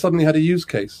 and they suddenly had a use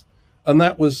case. And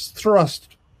that was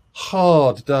thrust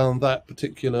hard down that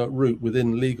particular route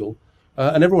within legal,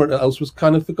 and everyone else was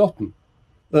kind of forgotten.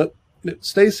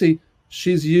 Stacey,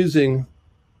 she's using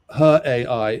her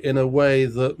AI in a way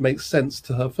that makes sense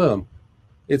to her firm.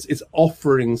 It's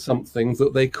offering something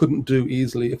that they couldn't do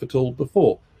easily, if at all,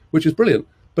 before, which is brilliant.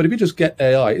 But if you just get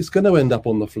AI, it's going to end up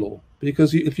on the floor,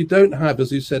 because if you don't have,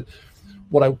 as you said,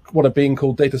 what are being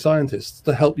called data scientists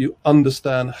to help you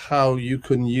understand how you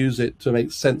can use it to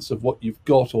make sense of what you've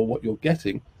got or what you're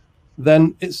getting,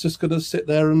 then it's just going to sit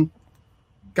there and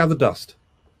gather dust.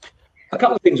 A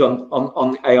couple of things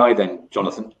on AI then,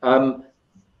 Jonathan.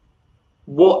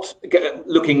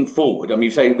 Looking forward, I mean,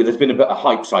 you say there's been a bit of a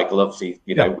hype cycle, obviously,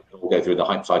 you know, we'll go through the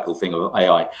hype cycle thing of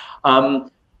AI.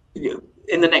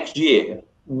 In the next year,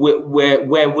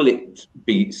 where will it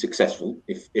be successful,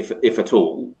 if at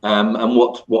all, and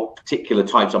what particular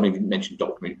types? I mean, you mentioned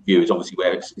document review is obviously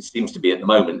where it seems to be at the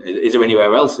moment. Is there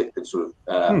anywhere else it could sort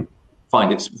of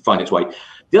find its way?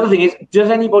 The other thing is, does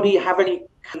anybody have any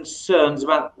concerns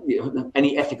about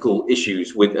any ethical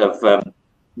issues with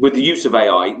the use of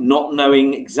AI, not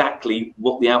knowing exactly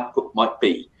what the output might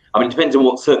be? I mean, it depends on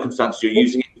what circumstances you're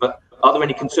using it, but are there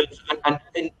any concerns,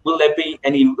 and will there be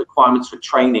any requirements for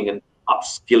training and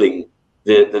upskilling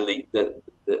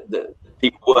the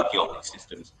people working on these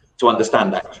systems to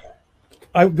understand that?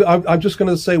 I'm just going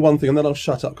to say one thing, and then I'll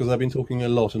shut up, because I've been talking a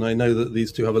lot, and I know that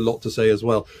these two have a lot to say as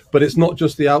well. But it's not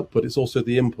just the output; it's also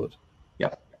the input.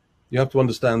 Yeah, you have to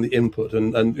understand the input,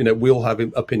 and you know, we'll have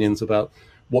opinions about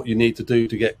what you need to do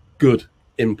to get good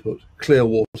input, clear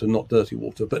water, not dirty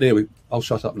water. But anyway, I'll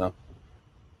shut up now.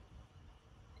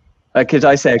 Could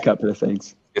I say a couple of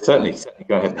things? Yeah, certainly,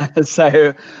 go ahead.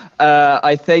 So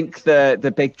I think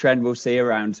the big trend we'll see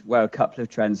around, well, a couple of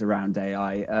trends around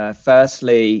AI.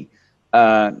 Firstly,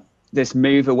 this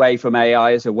move away from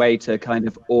AI as a way to kind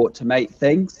of automate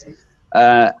things,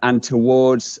 and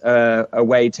towards a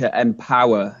way to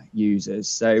empower users.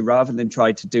 So rather than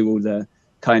try to do all the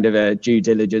kind of due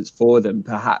diligence for them,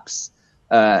 perhaps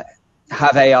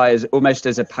have AI as almost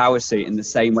as a power suit, in the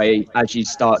same way as you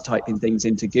start typing things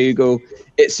into Google,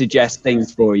 it suggests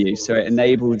things for you. So it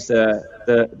enables the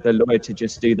lawyer to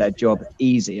just do their job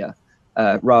easier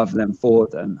rather than for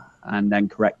them, and then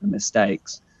correct the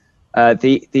mistakes.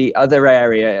 The other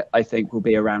area I think will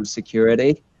be around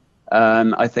security.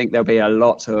 I think there'll be a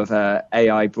lot of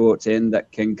AI brought in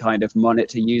that can kind of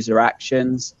monitor user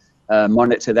actions,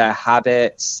 monitor their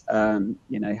habits,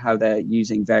 how they're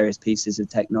using various pieces of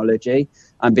technology,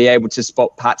 and be able to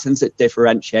spot patterns that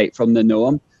differentiate from the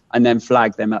norm, and then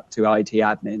flag them up to IT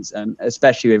admins,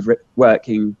 especially with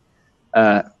working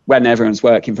when everyone's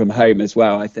working from home as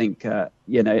well. I think I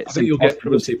think you'll get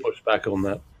privacy pushback on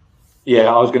that.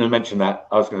 Yeah, I was going to mention that.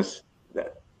 I was going to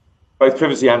both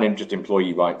privacy and just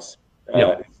employee rights.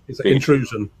 It's like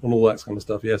intrusion and all that kind of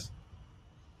stuff. Yes.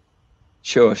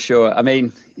 Sure. I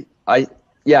mean,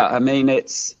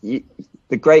 it's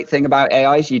the great thing about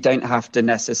AI is you don't have to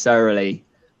necessarily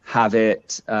have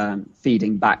it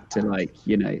feeding back to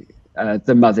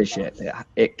the mothership.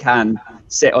 It can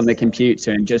sit on the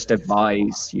computer and just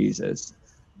advise users.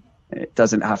 It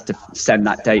doesn't have to send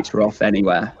that data off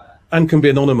anywhere. And can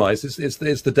be anonymized.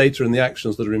 It's the data and the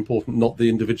actions that are important, not the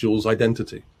individual's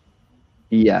identity.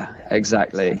 Yeah,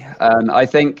 exactly. I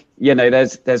think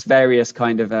there's various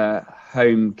kind of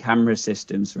home camera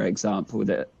systems, for example,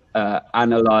 that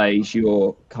analyze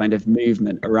your kind of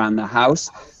movement around the house,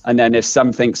 and then if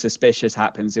something suspicious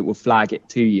happens, it will flag it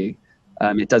to you.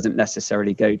 It doesn't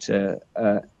necessarily go to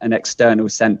an external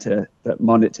center that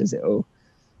monitors it all.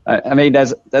 I mean,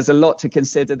 there's a lot to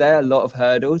consider there, a lot of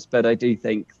hurdles, but I do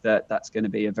think that that's going to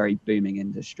be a very booming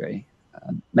industry.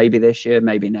 Maybe this year,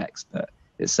 maybe next, but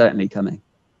it's certainly coming.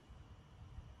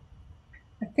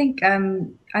 I think I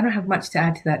don't have much to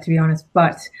add to that, to be honest,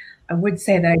 but I would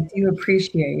say that I do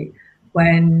appreciate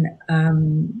when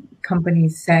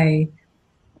companies say,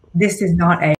 this is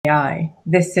not AI,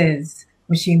 this is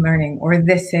machine learning, or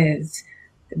this is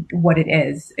what it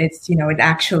is. It's, it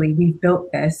actually, we've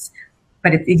built this,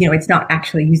 but it's not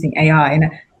actually using AI.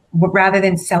 And rather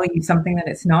than selling you something that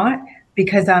it's not,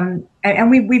 because and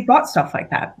we've bought stuff like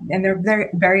that, and they're very,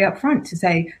 very upfront to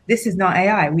say, this is not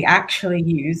AI. We actually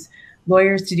use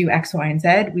lawyers to do X, Y, and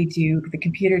Z. We do the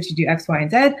computer to do X, Y,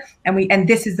 and Z, and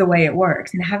this is the way it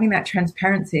works. And having that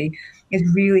transparency is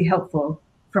really helpful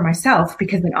for myself,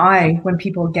 because when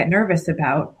people get nervous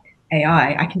about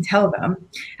AI, I can tell them,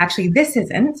 actually, this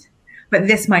isn't, but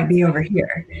this might be over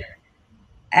here.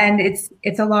 And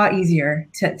it's a lot easier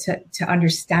to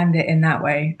understand it in that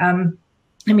way.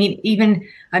 I mean, even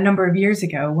a number of years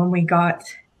ago when we got,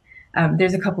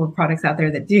 there's a couple of products out there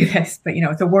that do this, but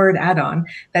it's a Word add-on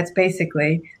that's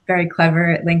basically very clever.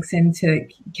 It links into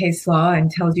case law and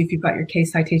tells you if you've got your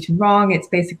case citation wrong. It's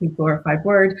basically glorified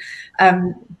Word.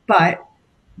 But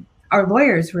our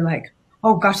lawyers were like,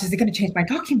 oh gosh, is it going to change my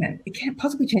document? It can't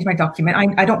possibly change my document.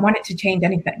 I don't want it to change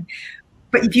anything.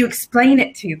 But if you explain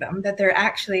it to them, that they're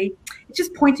actually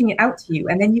just pointing it out to you,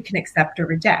 and then you can accept or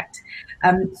reject.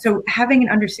 So having an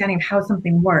understanding of how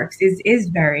something works is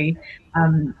very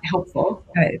helpful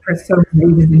for so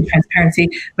many reasons and transparency.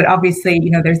 But obviously,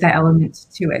 there's that element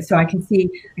to it. So I can see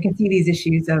these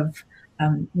issues of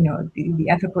the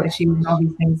ethical issues and all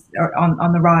these things are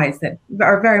on the rise that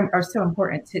are so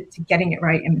important to getting it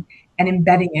right and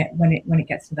embedding it when it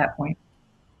gets to that point.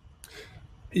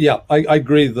 Yeah, I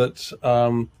agree that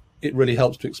it really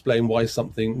helps to explain why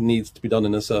something needs to be done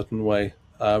in a certain way,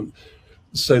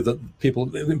 so that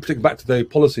people, in particular, back to the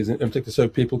policies in particular, so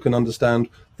people can understand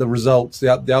the results,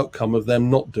 the outcome of them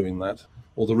not doing that,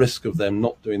 or the risk of them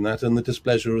not doing that, and the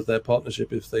displeasure of their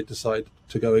partnership if they decide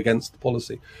to go against the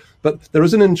policy. But there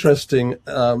is an interesting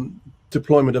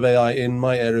deployment of AI in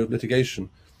my area of litigation,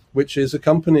 which is a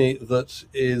company that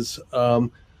is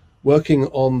working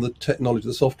on the technology,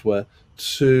 the software,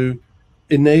 to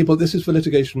enable, this is for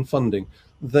litigation funding.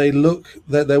 They're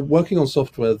working on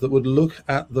software that would look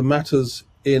at the matters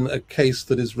in a case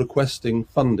that is requesting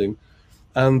funding,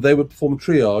 and they would perform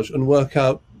triage and work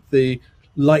out the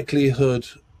likelihood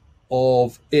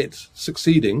of it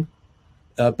succeeding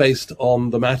based on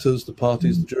the matters, the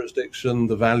parties, the jurisdiction,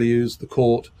 the values, the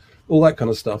court, all that kind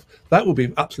of stuff. That will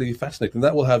be absolutely fascinating.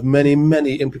 That will have many,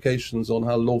 many implications on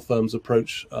how law firms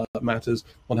approach matters,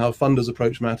 on how funders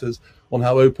approach matters, on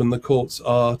how open the courts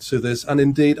are to this. And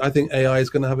indeed, I think AI is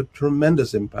going to have a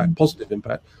tremendous impact, positive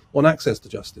impact, on access to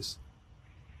justice.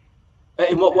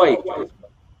 In what way?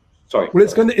 Sorry. Well,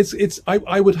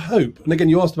 I would hope, and again,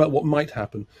 you asked about what might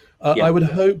happen. Yeah. I would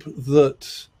hope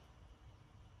that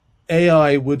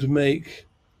AI would make.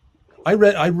 I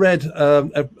read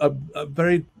a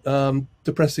very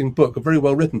depressing book, a very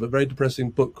well written but very depressing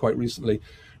book quite recently,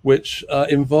 which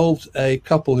involved a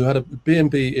couple who had a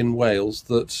B&B in Wales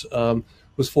that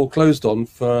was foreclosed on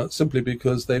simply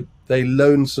because they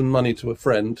loaned some money to a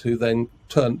friend who then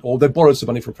they borrowed some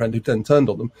money from a friend who then turned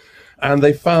on them, and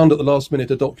they found at the last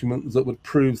minute a document that would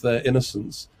prove their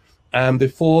innocence. And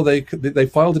before they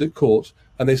filed it at court,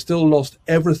 and they still lost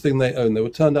everything they owned. They were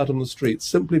turned out on the streets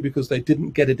simply because they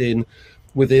didn't get it in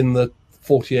within the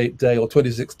 48-day or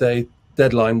 26-day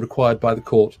deadline required by the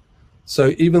court.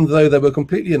 So even though they were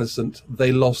completely innocent,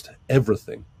 they lost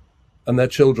everything, and their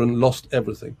children lost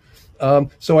everything.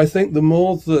 So I think the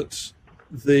more that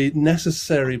the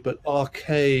necessary but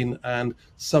arcane and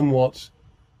somewhat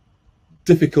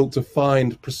difficult to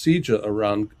find procedure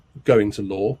around going to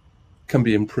law can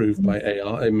be improved by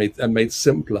AI and made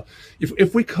simpler.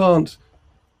 If we can't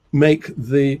make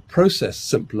the process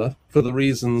simpler for the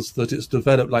reasons that it's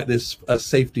developed like this as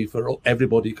safety for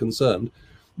everybody concerned,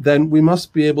 then we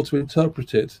must be able to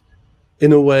interpret it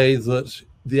in a way that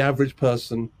the average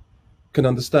person can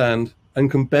understand and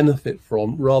can benefit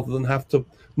from, rather than have to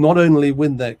not only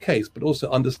win their case, but also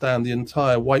understand the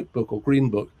entire white book or green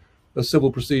book of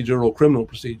civil procedure or criminal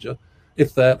procedure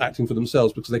if they're acting for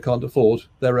themselves because they can't afford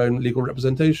their own legal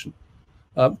representation.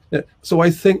 So I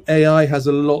think AI has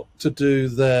a lot to do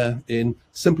there in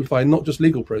simplifying not just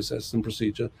legal process and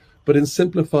procedure, but in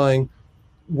simplifying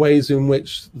ways in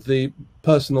which the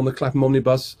person on the Clapham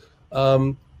omnibus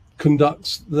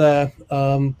conducts their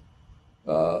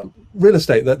real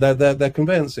estate, their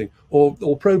conveyancing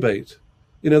or probate.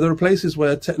 You know, there are places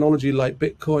where technology like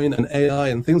Bitcoin and AI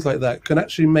and things like that can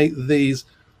actually make these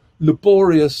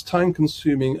laborious,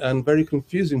 time-consuming and very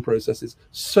confusing processes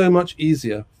so much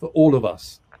easier for all of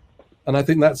us. And I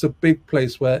think that's a big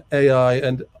place where AI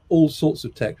and all sorts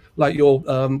of tech, like your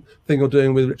thing you're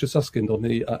doing with Richard Susskind on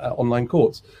the online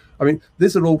courts. I mean,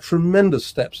 these are all tremendous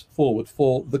steps forward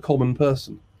for the common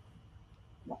person.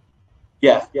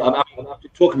 Yeah, I'm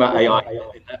talking about AI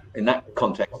in that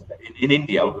context. In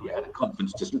India, we had a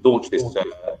conference to launch this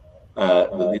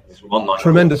online.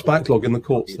 Tremendous backlog in the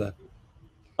courts there.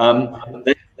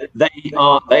 They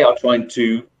are trying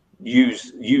to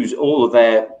use all of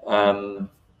their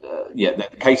the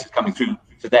cases coming through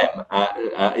to them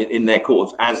in their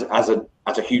courts as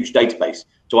a huge database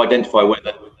to identify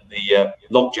whether the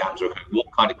log jams or what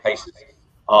kind of cases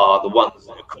are the ones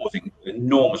that are causing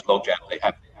enormous log jams they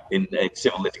have in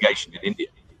civil litigation in India.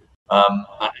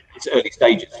 It's early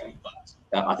stages, but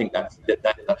I think that's where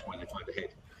they're trying to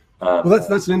hit. Well,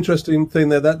 that's an interesting thing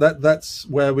there. That's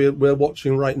where we're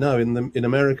watching right now in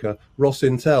America. Ross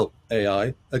Intel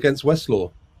AI against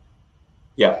Westlaw.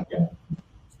 Yeah.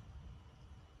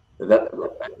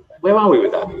 Where are we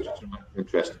with that?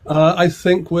 Interesting. I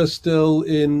think we're still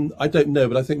in. I don't know,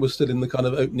 but I think we're still in the kind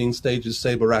of opening stages,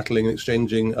 saber rattling and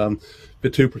exchanging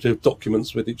vituperative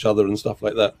documents with each other and stuff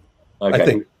like that. Okay. I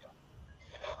think.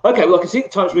 Okay. Well, I can see the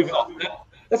time's moving on.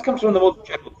 Let's come to another more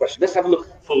general question. Let's have a look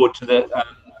forward to the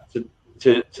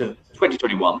to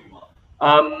 2021.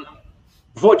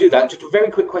 Before I do that, just a very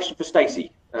quick question for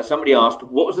Stacey. Somebody asked,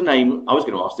 what was the name? I was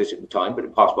going to ask this at the time, but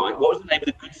it passed by. What was the name of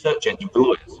the good search engine for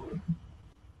lawyers?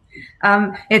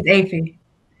 It's AFI.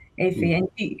 And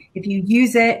if you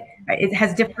use it, it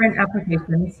has different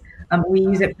applications. We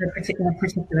use it for a particular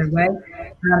way,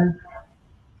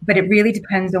 but it really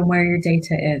depends on where your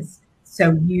data is.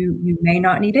 So you may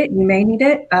not need it, you may need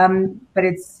it, but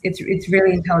it's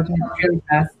really intelligent, it's really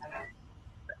fast.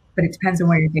 But it depends on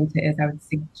where your data is. I would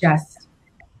suggest,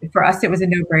 for us, it was a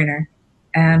no-brainer.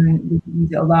 We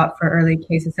use it a lot for early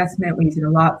case assessment. We use it a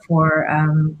lot for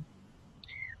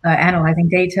analyzing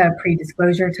data,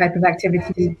 pre-disclosure type of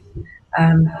activities.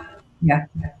 Yeah.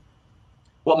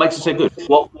 What makes it so good?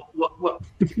 What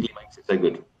particularly makes it so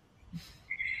good?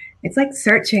 It's like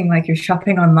searching, like you're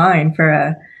shopping online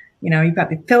for you've got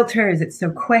the filters. It's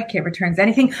so quick. It returns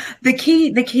anything. The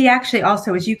key actually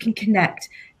also is you can connect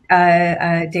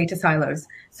data silos.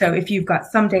 So if you've got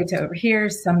some data over here,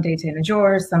 some data in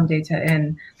Azure, some data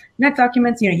in Net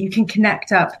Documents, you can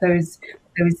connect up those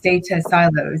data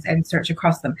silos and search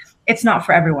across them. It's not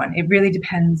for everyone. It really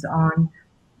depends on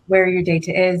where your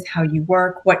data is, how you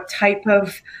work, what type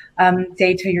of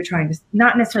data you're trying to,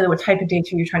 not necessarily what type of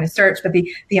data you're trying to search, but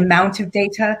the amount of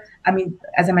data. I mean,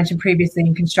 as I mentioned previously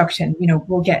in construction,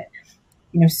 we'll get,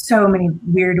 so many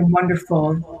weird and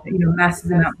wonderful,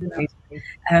 massive amounts of data.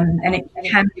 And it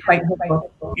can be quite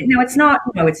helpful. It's not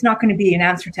going to be an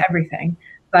answer to everything,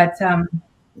 but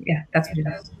yeah, that's what it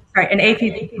is. Right, and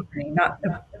APV, not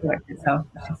the product itself,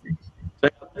 I should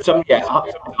say.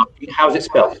 How's it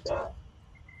spelled?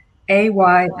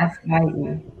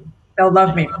 AYFIE. They'll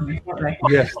love me for this, won't they?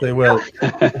 Yes, they will.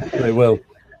 They will.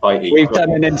 We've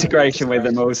done an integration with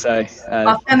them also.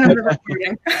 I'll send them the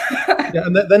recording. Yeah,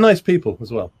 and they're nice people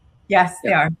as well. Yes,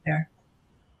 they are.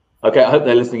 Okay, I hope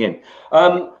they're listening in.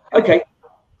 Okay,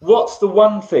 what's the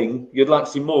one thing you'd like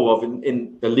to see more of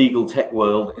in the legal tech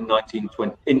world in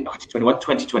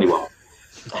 2021?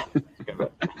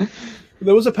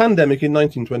 There was a pandemic in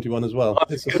 1921 as well.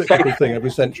 It's a cyclical thing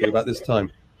every century about this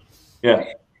time. Yeah.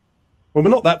 Well, we're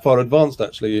not that far advanced,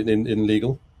 actually, in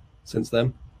legal since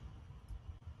then.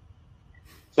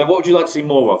 So what would you like to see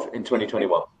more of in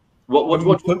 2021?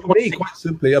 For me, quite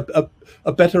simply,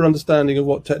 a better understanding of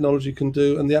what technology can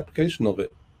do and the application of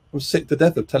it. I'm sick to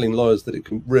death of telling lawyers that it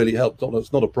can really help.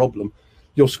 It's not a problem.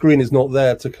 Your screen is not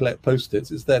there to collect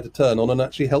post-its. It's there to turn on and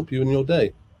actually help you in your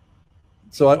day.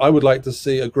 So I would like to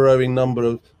see a growing number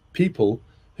of people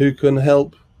who can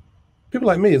help, people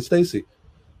like me and Stacey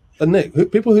and Nick,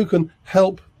 people who can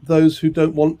help those who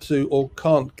don't want to or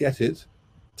can't get it,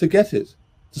 to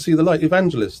see the light.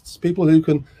 Evangelists, people who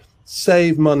can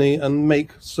save money and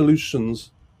make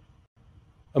solutions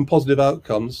and positive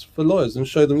outcomes for lawyers and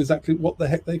show them exactly what the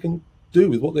heck they can do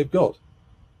with what they've got.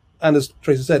 And as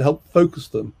Tracy said, help focus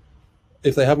them,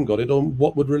 if they haven't got it, on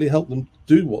what would really help them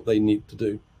do what they need to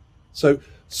do. So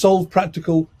solve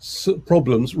practical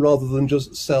problems rather than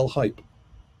just sell hype.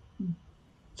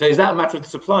 So is that a matter of the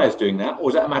suppliers doing that, or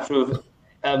is that a matter of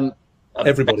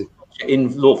everybody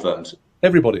in law firms?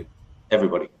 Everybody.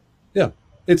 Yeah,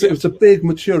 it's a big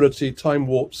maturity, time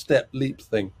warp, step leap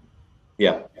thing.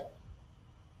 Yeah.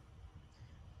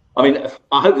 I mean,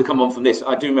 I hope to come on from this.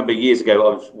 I do remember years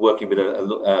ago I was working with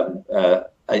a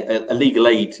legal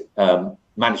aid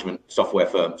management software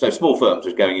firm. So small firms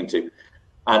was going into.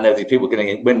 And there were these people getting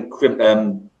in when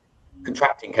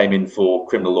contracting came in for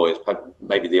criminal lawyers.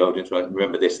 Maybe the audience won't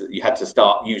remember this, that you had to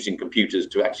start using computers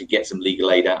to actually get some legal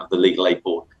aid out of the legal aid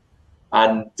board.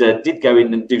 And did go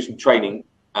in and do some training.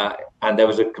 And there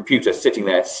was a computer sitting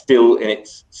there still in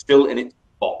its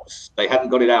box. They hadn't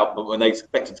got it out, but when they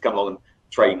expected to come along and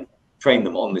train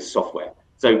them on this software.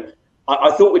 So I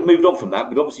thought we'd moved on from that,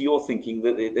 but obviously you're thinking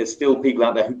that there's still people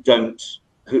out there who don't.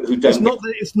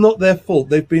 It's not their fault.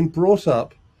 They've been brought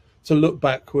up to look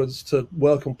backwards, to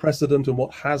work on precedent and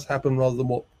what has happened rather than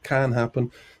what can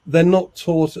happen. They're not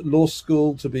taught at law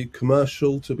school to be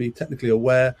commercial, to be technically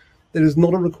aware. It is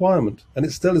not a requirement, and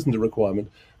it still isn't a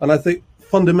requirement. And I think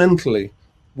fundamentally,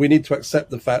 we need to accept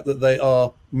the fact that they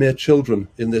are mere children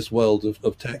in this world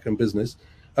of tech and business,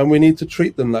 and we need to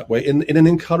treat them that way in an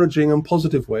encouraging and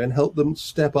positive way and help them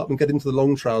step up and get into the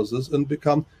long trousers and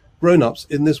become grown-ups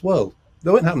in this world.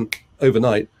 That won't happen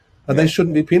overnight, and they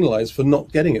shouldn't be penalized for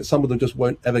not getting it. Some of them just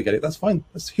won't ever get it. That's fine.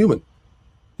 That's human.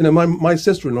 You know, my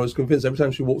sister-in-law is convinced every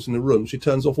time she walks in a room, she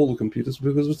turns off all the computers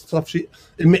because of the stuff she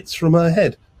emits from her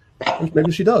head.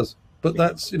 Maybe she does, but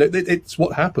that's, it's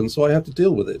what happens, so I have to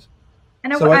deal with it.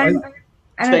 And sorry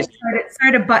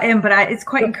to butt in, but it's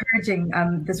quite encouraging,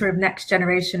 the sort of next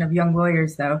generation of young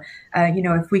lawyers, though.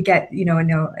 If we get, a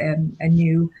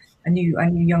new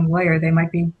young lawyer, they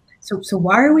might be, so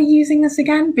why are we using this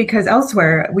again? Because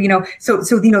elsewhere,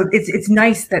 it's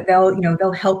nice that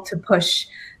they'll help to push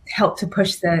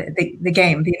the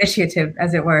game, the initiative,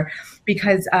 as it were,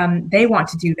 because they want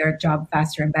to do their job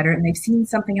faster and better, and they've seen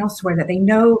something elsewhere that they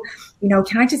know,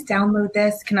 can I just download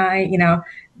this? Can I,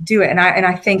 do it? And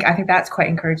I think that's quite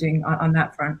encouraging on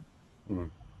that front.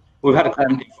 We've had a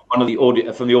comment from the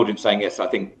audience saying, yes, I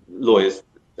think lawyers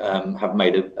have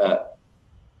made a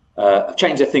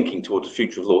change their thinking towards the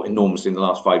future of law enormously in the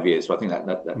last 5 years. So I think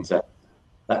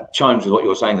that chimes with what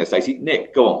you're saying there, Stacey.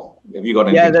 Nick, go on. Have you got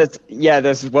anything?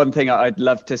 There's one thing I'd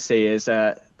love to see is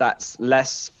that's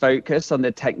less focus on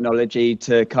the technology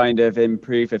to kind of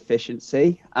improve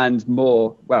efficiency, and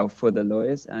more, for the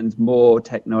lawyers, and more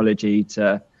technology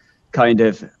to kind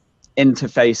of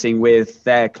interfacing with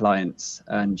their clients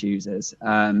and users.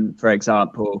 For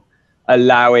example,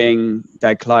 allowing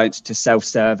their clients to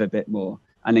self-serve a bit more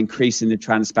and increasing the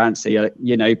transparency,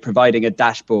 providing a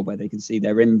dashboard where they can see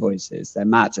their invoices, their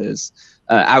matters,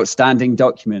 outstanding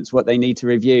documents, what they need to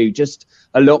review, just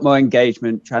a lot more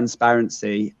engagement,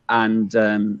 transparency, and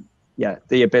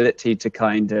the ability to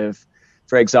kind of,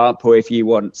 for example, if you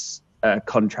want a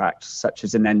contract such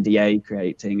as an NDA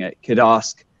creating, it could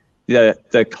ask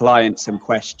the client some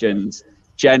questions,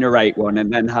 generate one,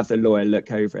 and then have the lawyer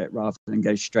look over it rather than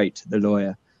go straight to the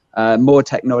lawyer. More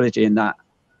technology in that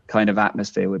kind of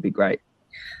atmosphere would be great.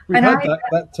 We've had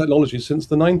that technology since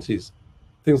the 90s.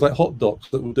 Things like hot docs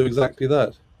that will do exactly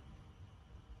that.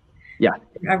 Yeah,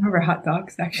 I remember hot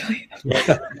docs, actually.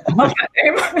 I love that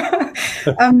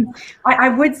name. I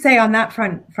would say on that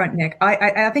front, Nick,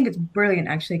 I think it's brilliant,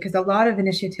 actually, because a lot of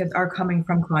initiatives are coming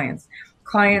from clients.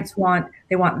 Clients want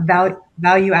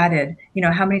value added.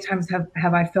 How many times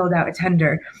have I filled out a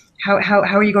tender? How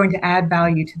are you going to add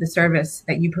value to the service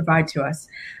that you provide to us?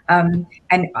 I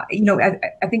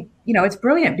think it's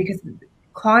brilliant because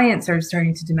clients are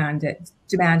starting to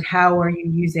demand how are you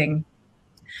using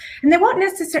And they won't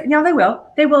necessarily,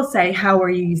 they will say, how are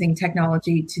you using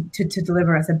technology to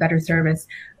deliver us a better service,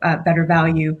 better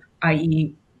value,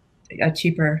 i.e. a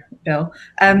cheaper bill.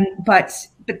 But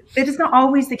that is not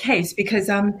always the case, because,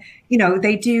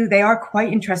 they are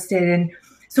quite interested in,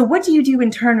 so what do you do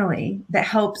internally that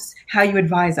helps how you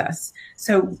advise us?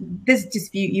 So this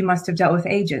dispute you must have dealt with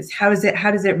ages. How does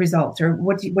it result? Or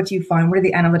what do you find? What are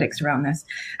the analytics around this?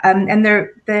 And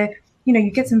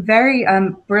you get some very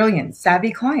brilliant,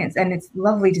 savvy clients, and it's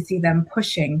lovely to see them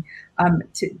pushing.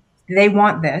 They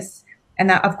want this, and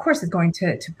that of course is going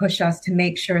to push us to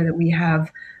make sure that we have,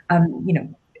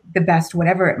 the best,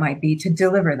 whatever it might be, to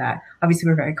deliver that. Obviously,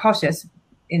 we're very cautious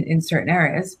in certain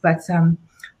areas, but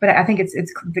I think it's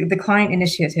the client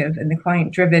initiative and the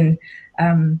client-driven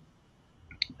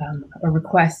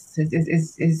requests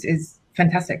is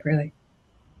fantastic, really.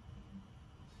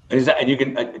 And are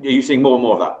you seeing more and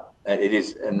more of that? It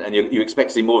is, and you expect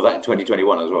to see more of that in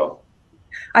 2021 as well.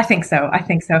 I think so.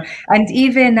 And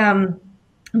even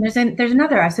there's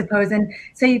another, I suppose. And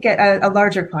say you get a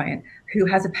larger client who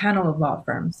has a panel of law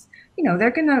firms.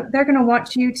 They're gonna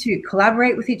want you to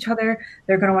collaborate with each other.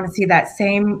 They're gonna want to see that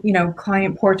same,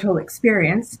 client portal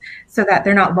experience, so that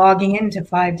they're not logging into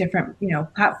 5 different,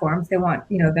 platforms. They want,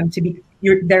 them to be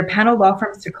their panel law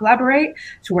firms to collaborate,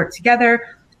 to work together,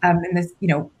 in this,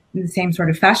 in the same sort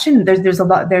of fashion. There's a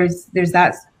lot. There's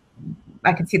that.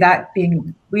 I can see that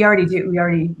being. We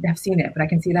already have seen it, but I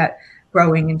can see that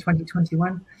growing in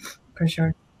 2021 for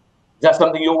sure. Is that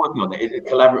something you're working on? Is it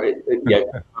collaborate?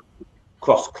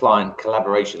 Cross-client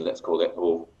collaboration, let's call it,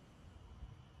 or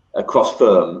a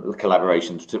cross-firm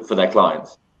collaboration for their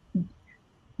clients.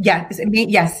 Yes, it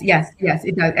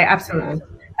does, absolutely.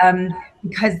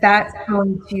 Because that's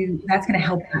going to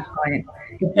help that client.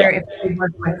 If they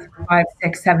work with 5,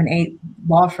 6, 7, 8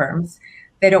 law firms,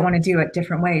 they don't want to do it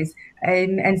different ways.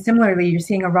 And similarly, you're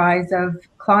seeing a rise of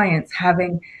clients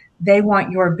they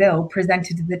want your bill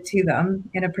presented to them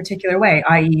in a particular way,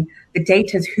 i.e. the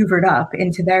data's hoovered up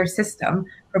into their system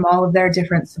from all of their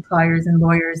different suppliers and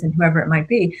lawyers and whoever it might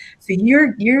be. So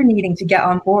you're needing to get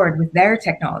on board with their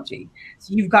technology.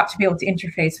 So you've got to be able to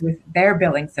interface with their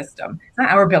billing system. It's not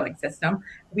our billing system.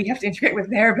 We have to integrate with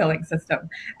their billing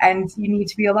system. And you need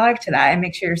to be alive to that and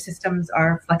make sure your systems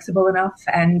are flexible enough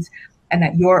and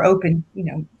that you're open,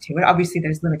 to it. Obviously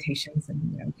there's limitations, and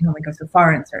you can only go so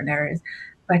far in certain areas.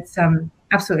 But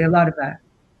absolutely a lot of that.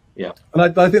 Yeah, and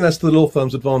I think that's to the law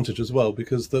firm's advantage as well,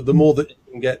 because the more that you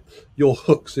can get your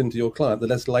hooks into your client, the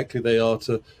less likely they are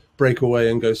to break away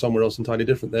and go somewhere else entirely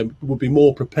different. They would be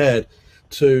more prepared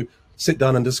to sit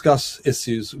down and discuss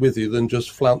issues with you than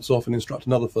just flounce off and instruct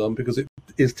another firm, because it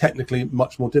is technically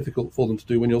much more difficult for them to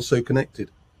do when you're so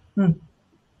connected.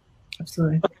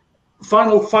 Absolutely. Okay.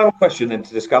 Final question then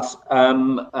to discuss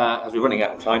as we're running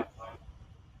out of time.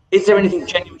 Is there anything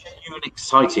genuinely new and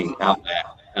exciting out there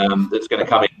that's going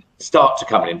to start to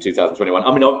come in 2021?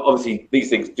 I mean, obviously these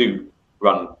things do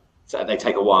run, so they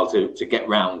take a while to get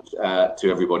round to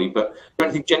everybody. But is there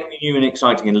anything genuinely new and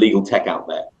exciting in legal tech out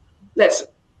there?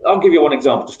 I'll give you one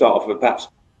example to start off with, perhaps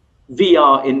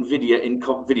VR in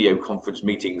video conference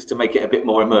meetings to make it a bit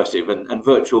more immersive and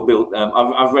virtual build.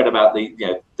 I've read about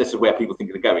this is where people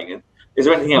think they're going. And is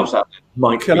there anything else out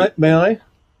there? May I?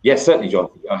 Yes, certainly, John.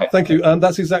 Go ahead. Thank you.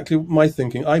 That's exactly my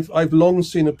thinking. I've long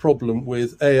seen a problem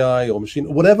with AI or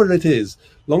machine, whatever it is,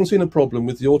 long seen a problem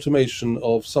with the automation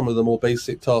of some of the more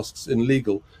basic tasks in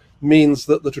legal. Means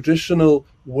that the traditional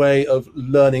way of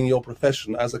learning your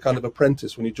profession as a kind of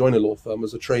apprentice when you join a law firm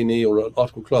as a trainee or an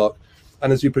article clerk,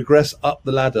 and as you progress up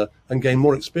the ladder and gain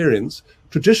more experience,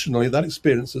 traditionally that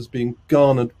experience has been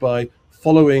garnered by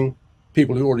following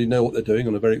people who already know what they're doing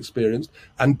and are very experienced,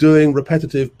 and doing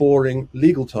repetitive, boring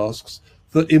legal tasks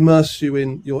that immerse you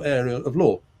in your area of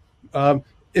law.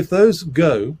 If those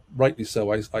go, rightly so,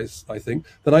 I think,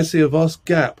 then I see a vast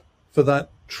gap for that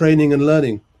training and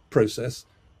learning process.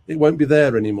 It won't be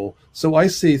there anymore. So I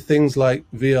see things like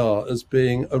VR as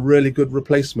being a really good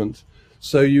replacement.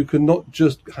 So you can not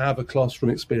just have a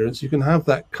classroom experience, you can have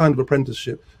that kind of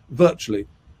apprenticeship virtually.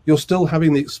 You're still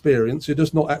having the experience, you're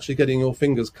just not actually getting your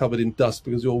fingers covered in dust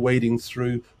because you're wading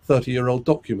through 30-year-old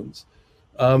documents.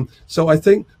 So I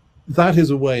think that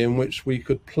is a way in which we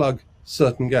could plug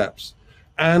certain gaps.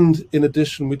 And in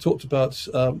addition, we talked about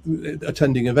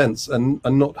attending events and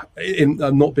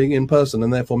not being in person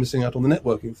and therefore missing out on the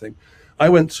networking thing. I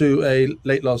went to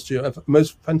late last year, a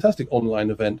most fantastic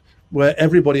online event where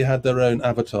everybody had their own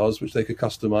avatars, which they could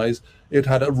customize. It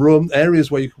had a room,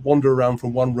 areas where you could wander around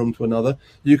from one room to another.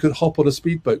 You could hop on a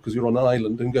speedboat because you're on an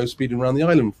island and go speeding around the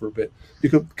island for a bit. You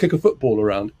could kick a football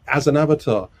around as an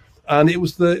avatar. And it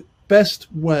was the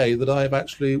best way that I have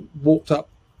actually walked up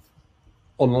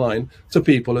online to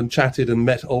people and chatted and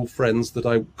met old friends that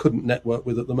I couldn't network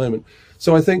with at the moment.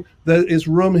 So I think there is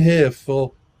room here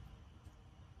for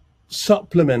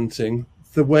supplementing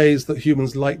the ways that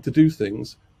humans like to do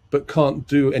things but can't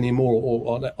do anymore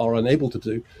or are unable to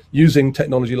do using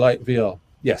technology like VR.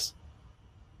 Yes.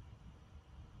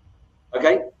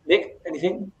 Okay, Nick,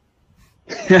 anything?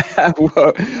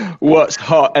 What's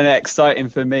hot and exciting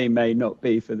for me may not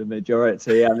be for the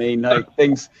majority. I mean, like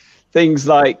things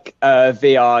like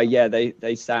VR, yeah,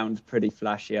 they sound pretty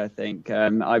flashy, I think.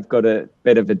 I've got a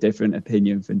bit of a different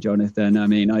opinion from Jonathan. I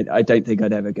mean, I don't think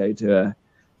I'd ever go to a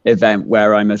event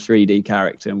where I'm a 3D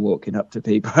character and walking up to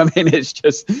people. I mean, it's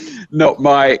just not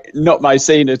my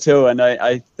scene at all. And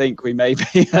I think we may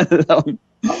be a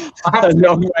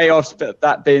long way off, but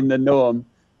that being the norm.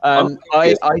 I've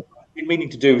been meaning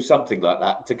to do something like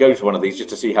that, to go to one of these just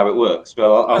to see how it works.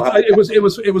 So it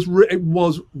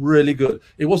was really good.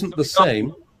 It wasn't the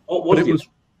same. What was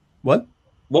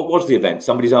the event?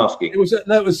 Somebody's asking. It was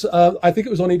I think it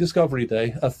was on eDiscovery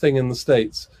Day, a thing in the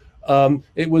States.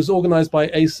 It was organised by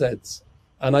ACEDS,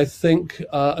 and I think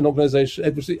an organisation,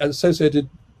 Association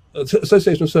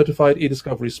of Certified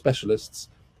eDiscovery Specialists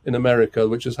in America,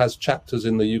 which has chapters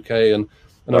in the UK and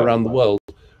around the world.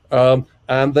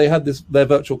 And they had their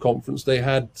virtual conference. They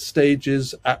had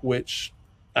stages at which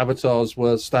avatars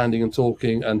were standing and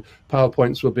talking, and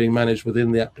PowerPoints were being managed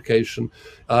within the application.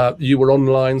 You were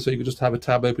online, so you could just have a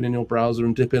tab open in your browser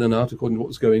and dip in and out according to what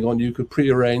was going on. You could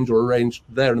pre-arrange or arrange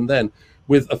there and then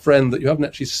with a friend that you haven't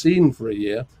actually seen for a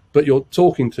year, but you're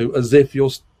talking to as if you're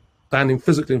standing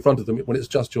physically in front of them when it's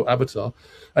just your avatar.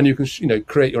 And you can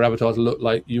create your avatar to look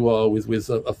like you are with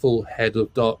a full head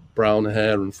of dark brown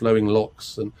hair and flowing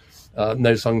locks and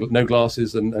no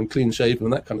glasses and clean shaven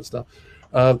and that kind of stuff.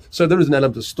 So there is an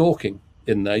element of stalking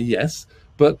in there, yes,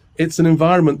 but it's an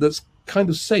environment that's kind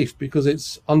of safe because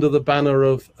it's under the banner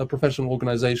of a professional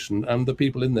organization, and the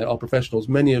people in there are professionals,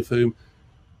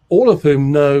 all of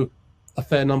whom know a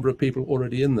fair number of people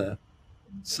already in there.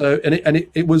 So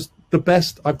it was the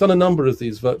best. I've done a number of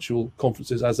these virtual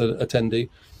conferences as an attendee,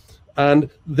 and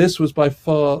this was by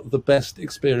far the best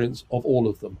experience of all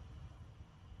of them.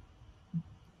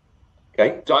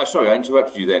 Okay, sorry, I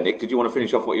interrupted you there, Nick. Did you want to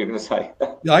finish off what you were going to say?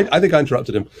 Yeah, I think I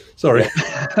interrupted him. Sorry.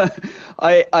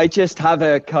 I just have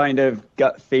a kind of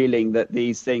gut feeling that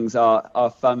these things are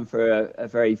fun for a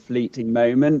very fleeting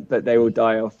moment, but they will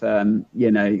die off,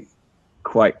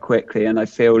 quite quickly. And I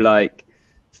feel like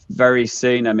very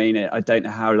soon, I mean, I don't know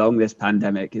how long this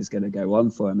pandemic is going to go on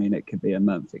for. I mean, it could be a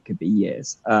month, it could be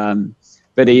years.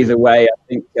 But either way, I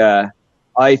think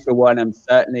I, for one, am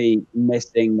certainly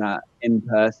missing that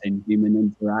in-person human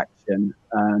interaction.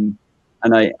 And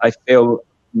I feel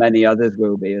many others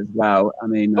will be as well. I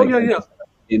mean,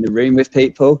 in the room with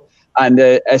people. And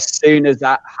as soon as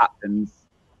that happens,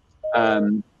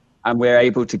 and we're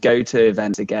able to go to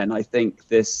events again, I think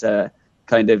this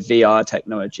kind of VR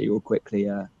technology will quickly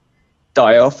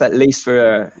die off, at least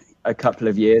for a couple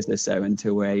of years or so,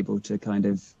 until we're able to kind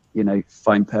of,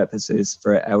 find purposes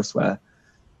for it elsewhere.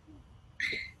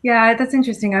 Yeah, that's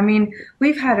interesting. I mean,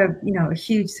 we've had a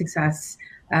huge success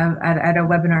at a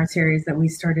webinar series that we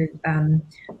started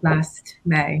last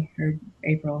May or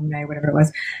April, May, whatever it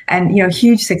was, and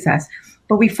huge success.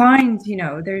 But we find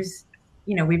there's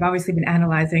we've obviously been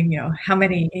analyzing how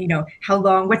many how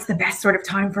long, what's the best sort of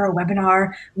time for a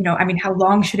webinar, I mean, how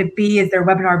long should it be, is there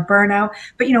webinar burnout?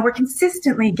 But we're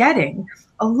consistently getting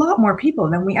a lot more people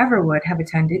than we ever would have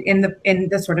attended in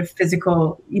the sort of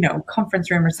physical conference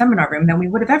room or seminar room than we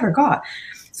would have ever got.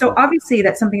 So obviously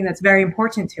that's something that's very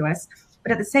important to us,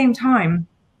 but at the same time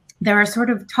there are sort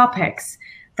of topics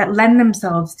that lend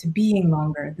themselves to being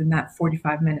longer than that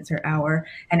 45 minutes or hour,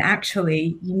 and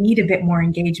actually you need a bit more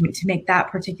engagement to make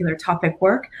that particular topic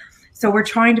work. So we're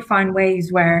trying to find ways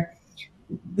where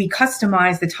we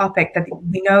customize the topic that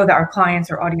we know that our clients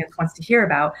or audience wants to hear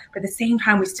about, but at the same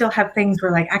time we still have things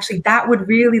where, like, actually that would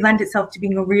really lend itself to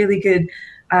being a really good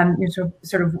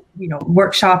sort of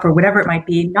workshop or whatever it might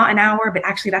be, not an hour, but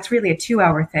actually that's really a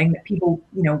 2-hour thing that people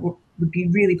would be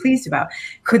really pleased about.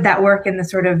 Could that work in the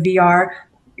sort of VR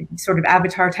sort of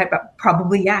avatar type?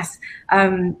 Probably yes.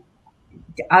 Will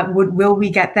we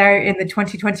get there in the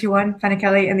 2021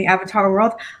 Fanikeli in the avatar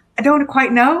world? I don't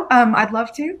quite know. I'd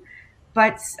love to,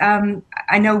 but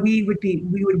I know we would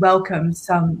welcome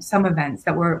some events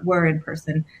that were in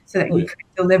person, so that we could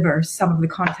deliver some of the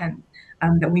content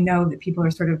that we know that people are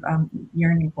sort of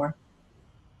yearning for.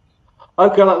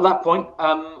 Okay, at that point,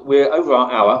 we're over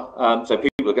our hour, so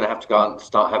people are going to have to go and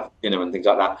start have dinner and things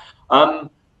like that.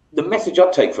 The message I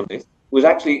take from this was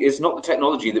actually, it's not the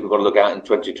technology that we've got to look at in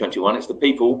 2021, it's the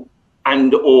people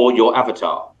and or your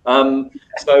avatar.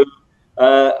 So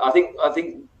I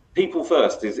think people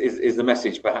first is the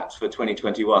message perhaps for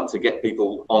 2021, to get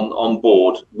people on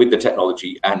board with the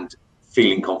technology and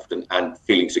feeling confident and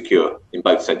feeling secure in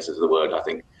both senses of the word, I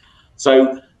think.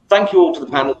 So thank you all to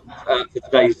the panel for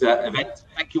today's event.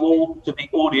 Thank you all to the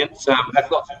audience. We've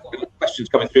had lots of questions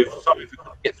coming through. Sorry if we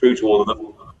couldn't get through to all of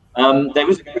them. There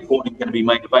is a recording going to be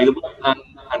made available, and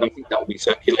I think that will be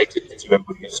circulated to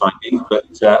everybody who's signed in, but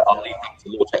I'll leave that to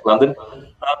LawTech London.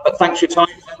 But thanks for your time,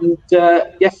 and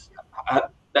yes,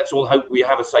 let's all hope we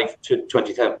have a safe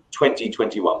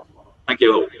 2021. Thank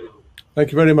you all.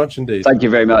 Thank you very much indeed. Thank you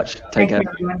very much. Take care. Thank you,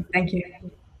 everyone. Thank you.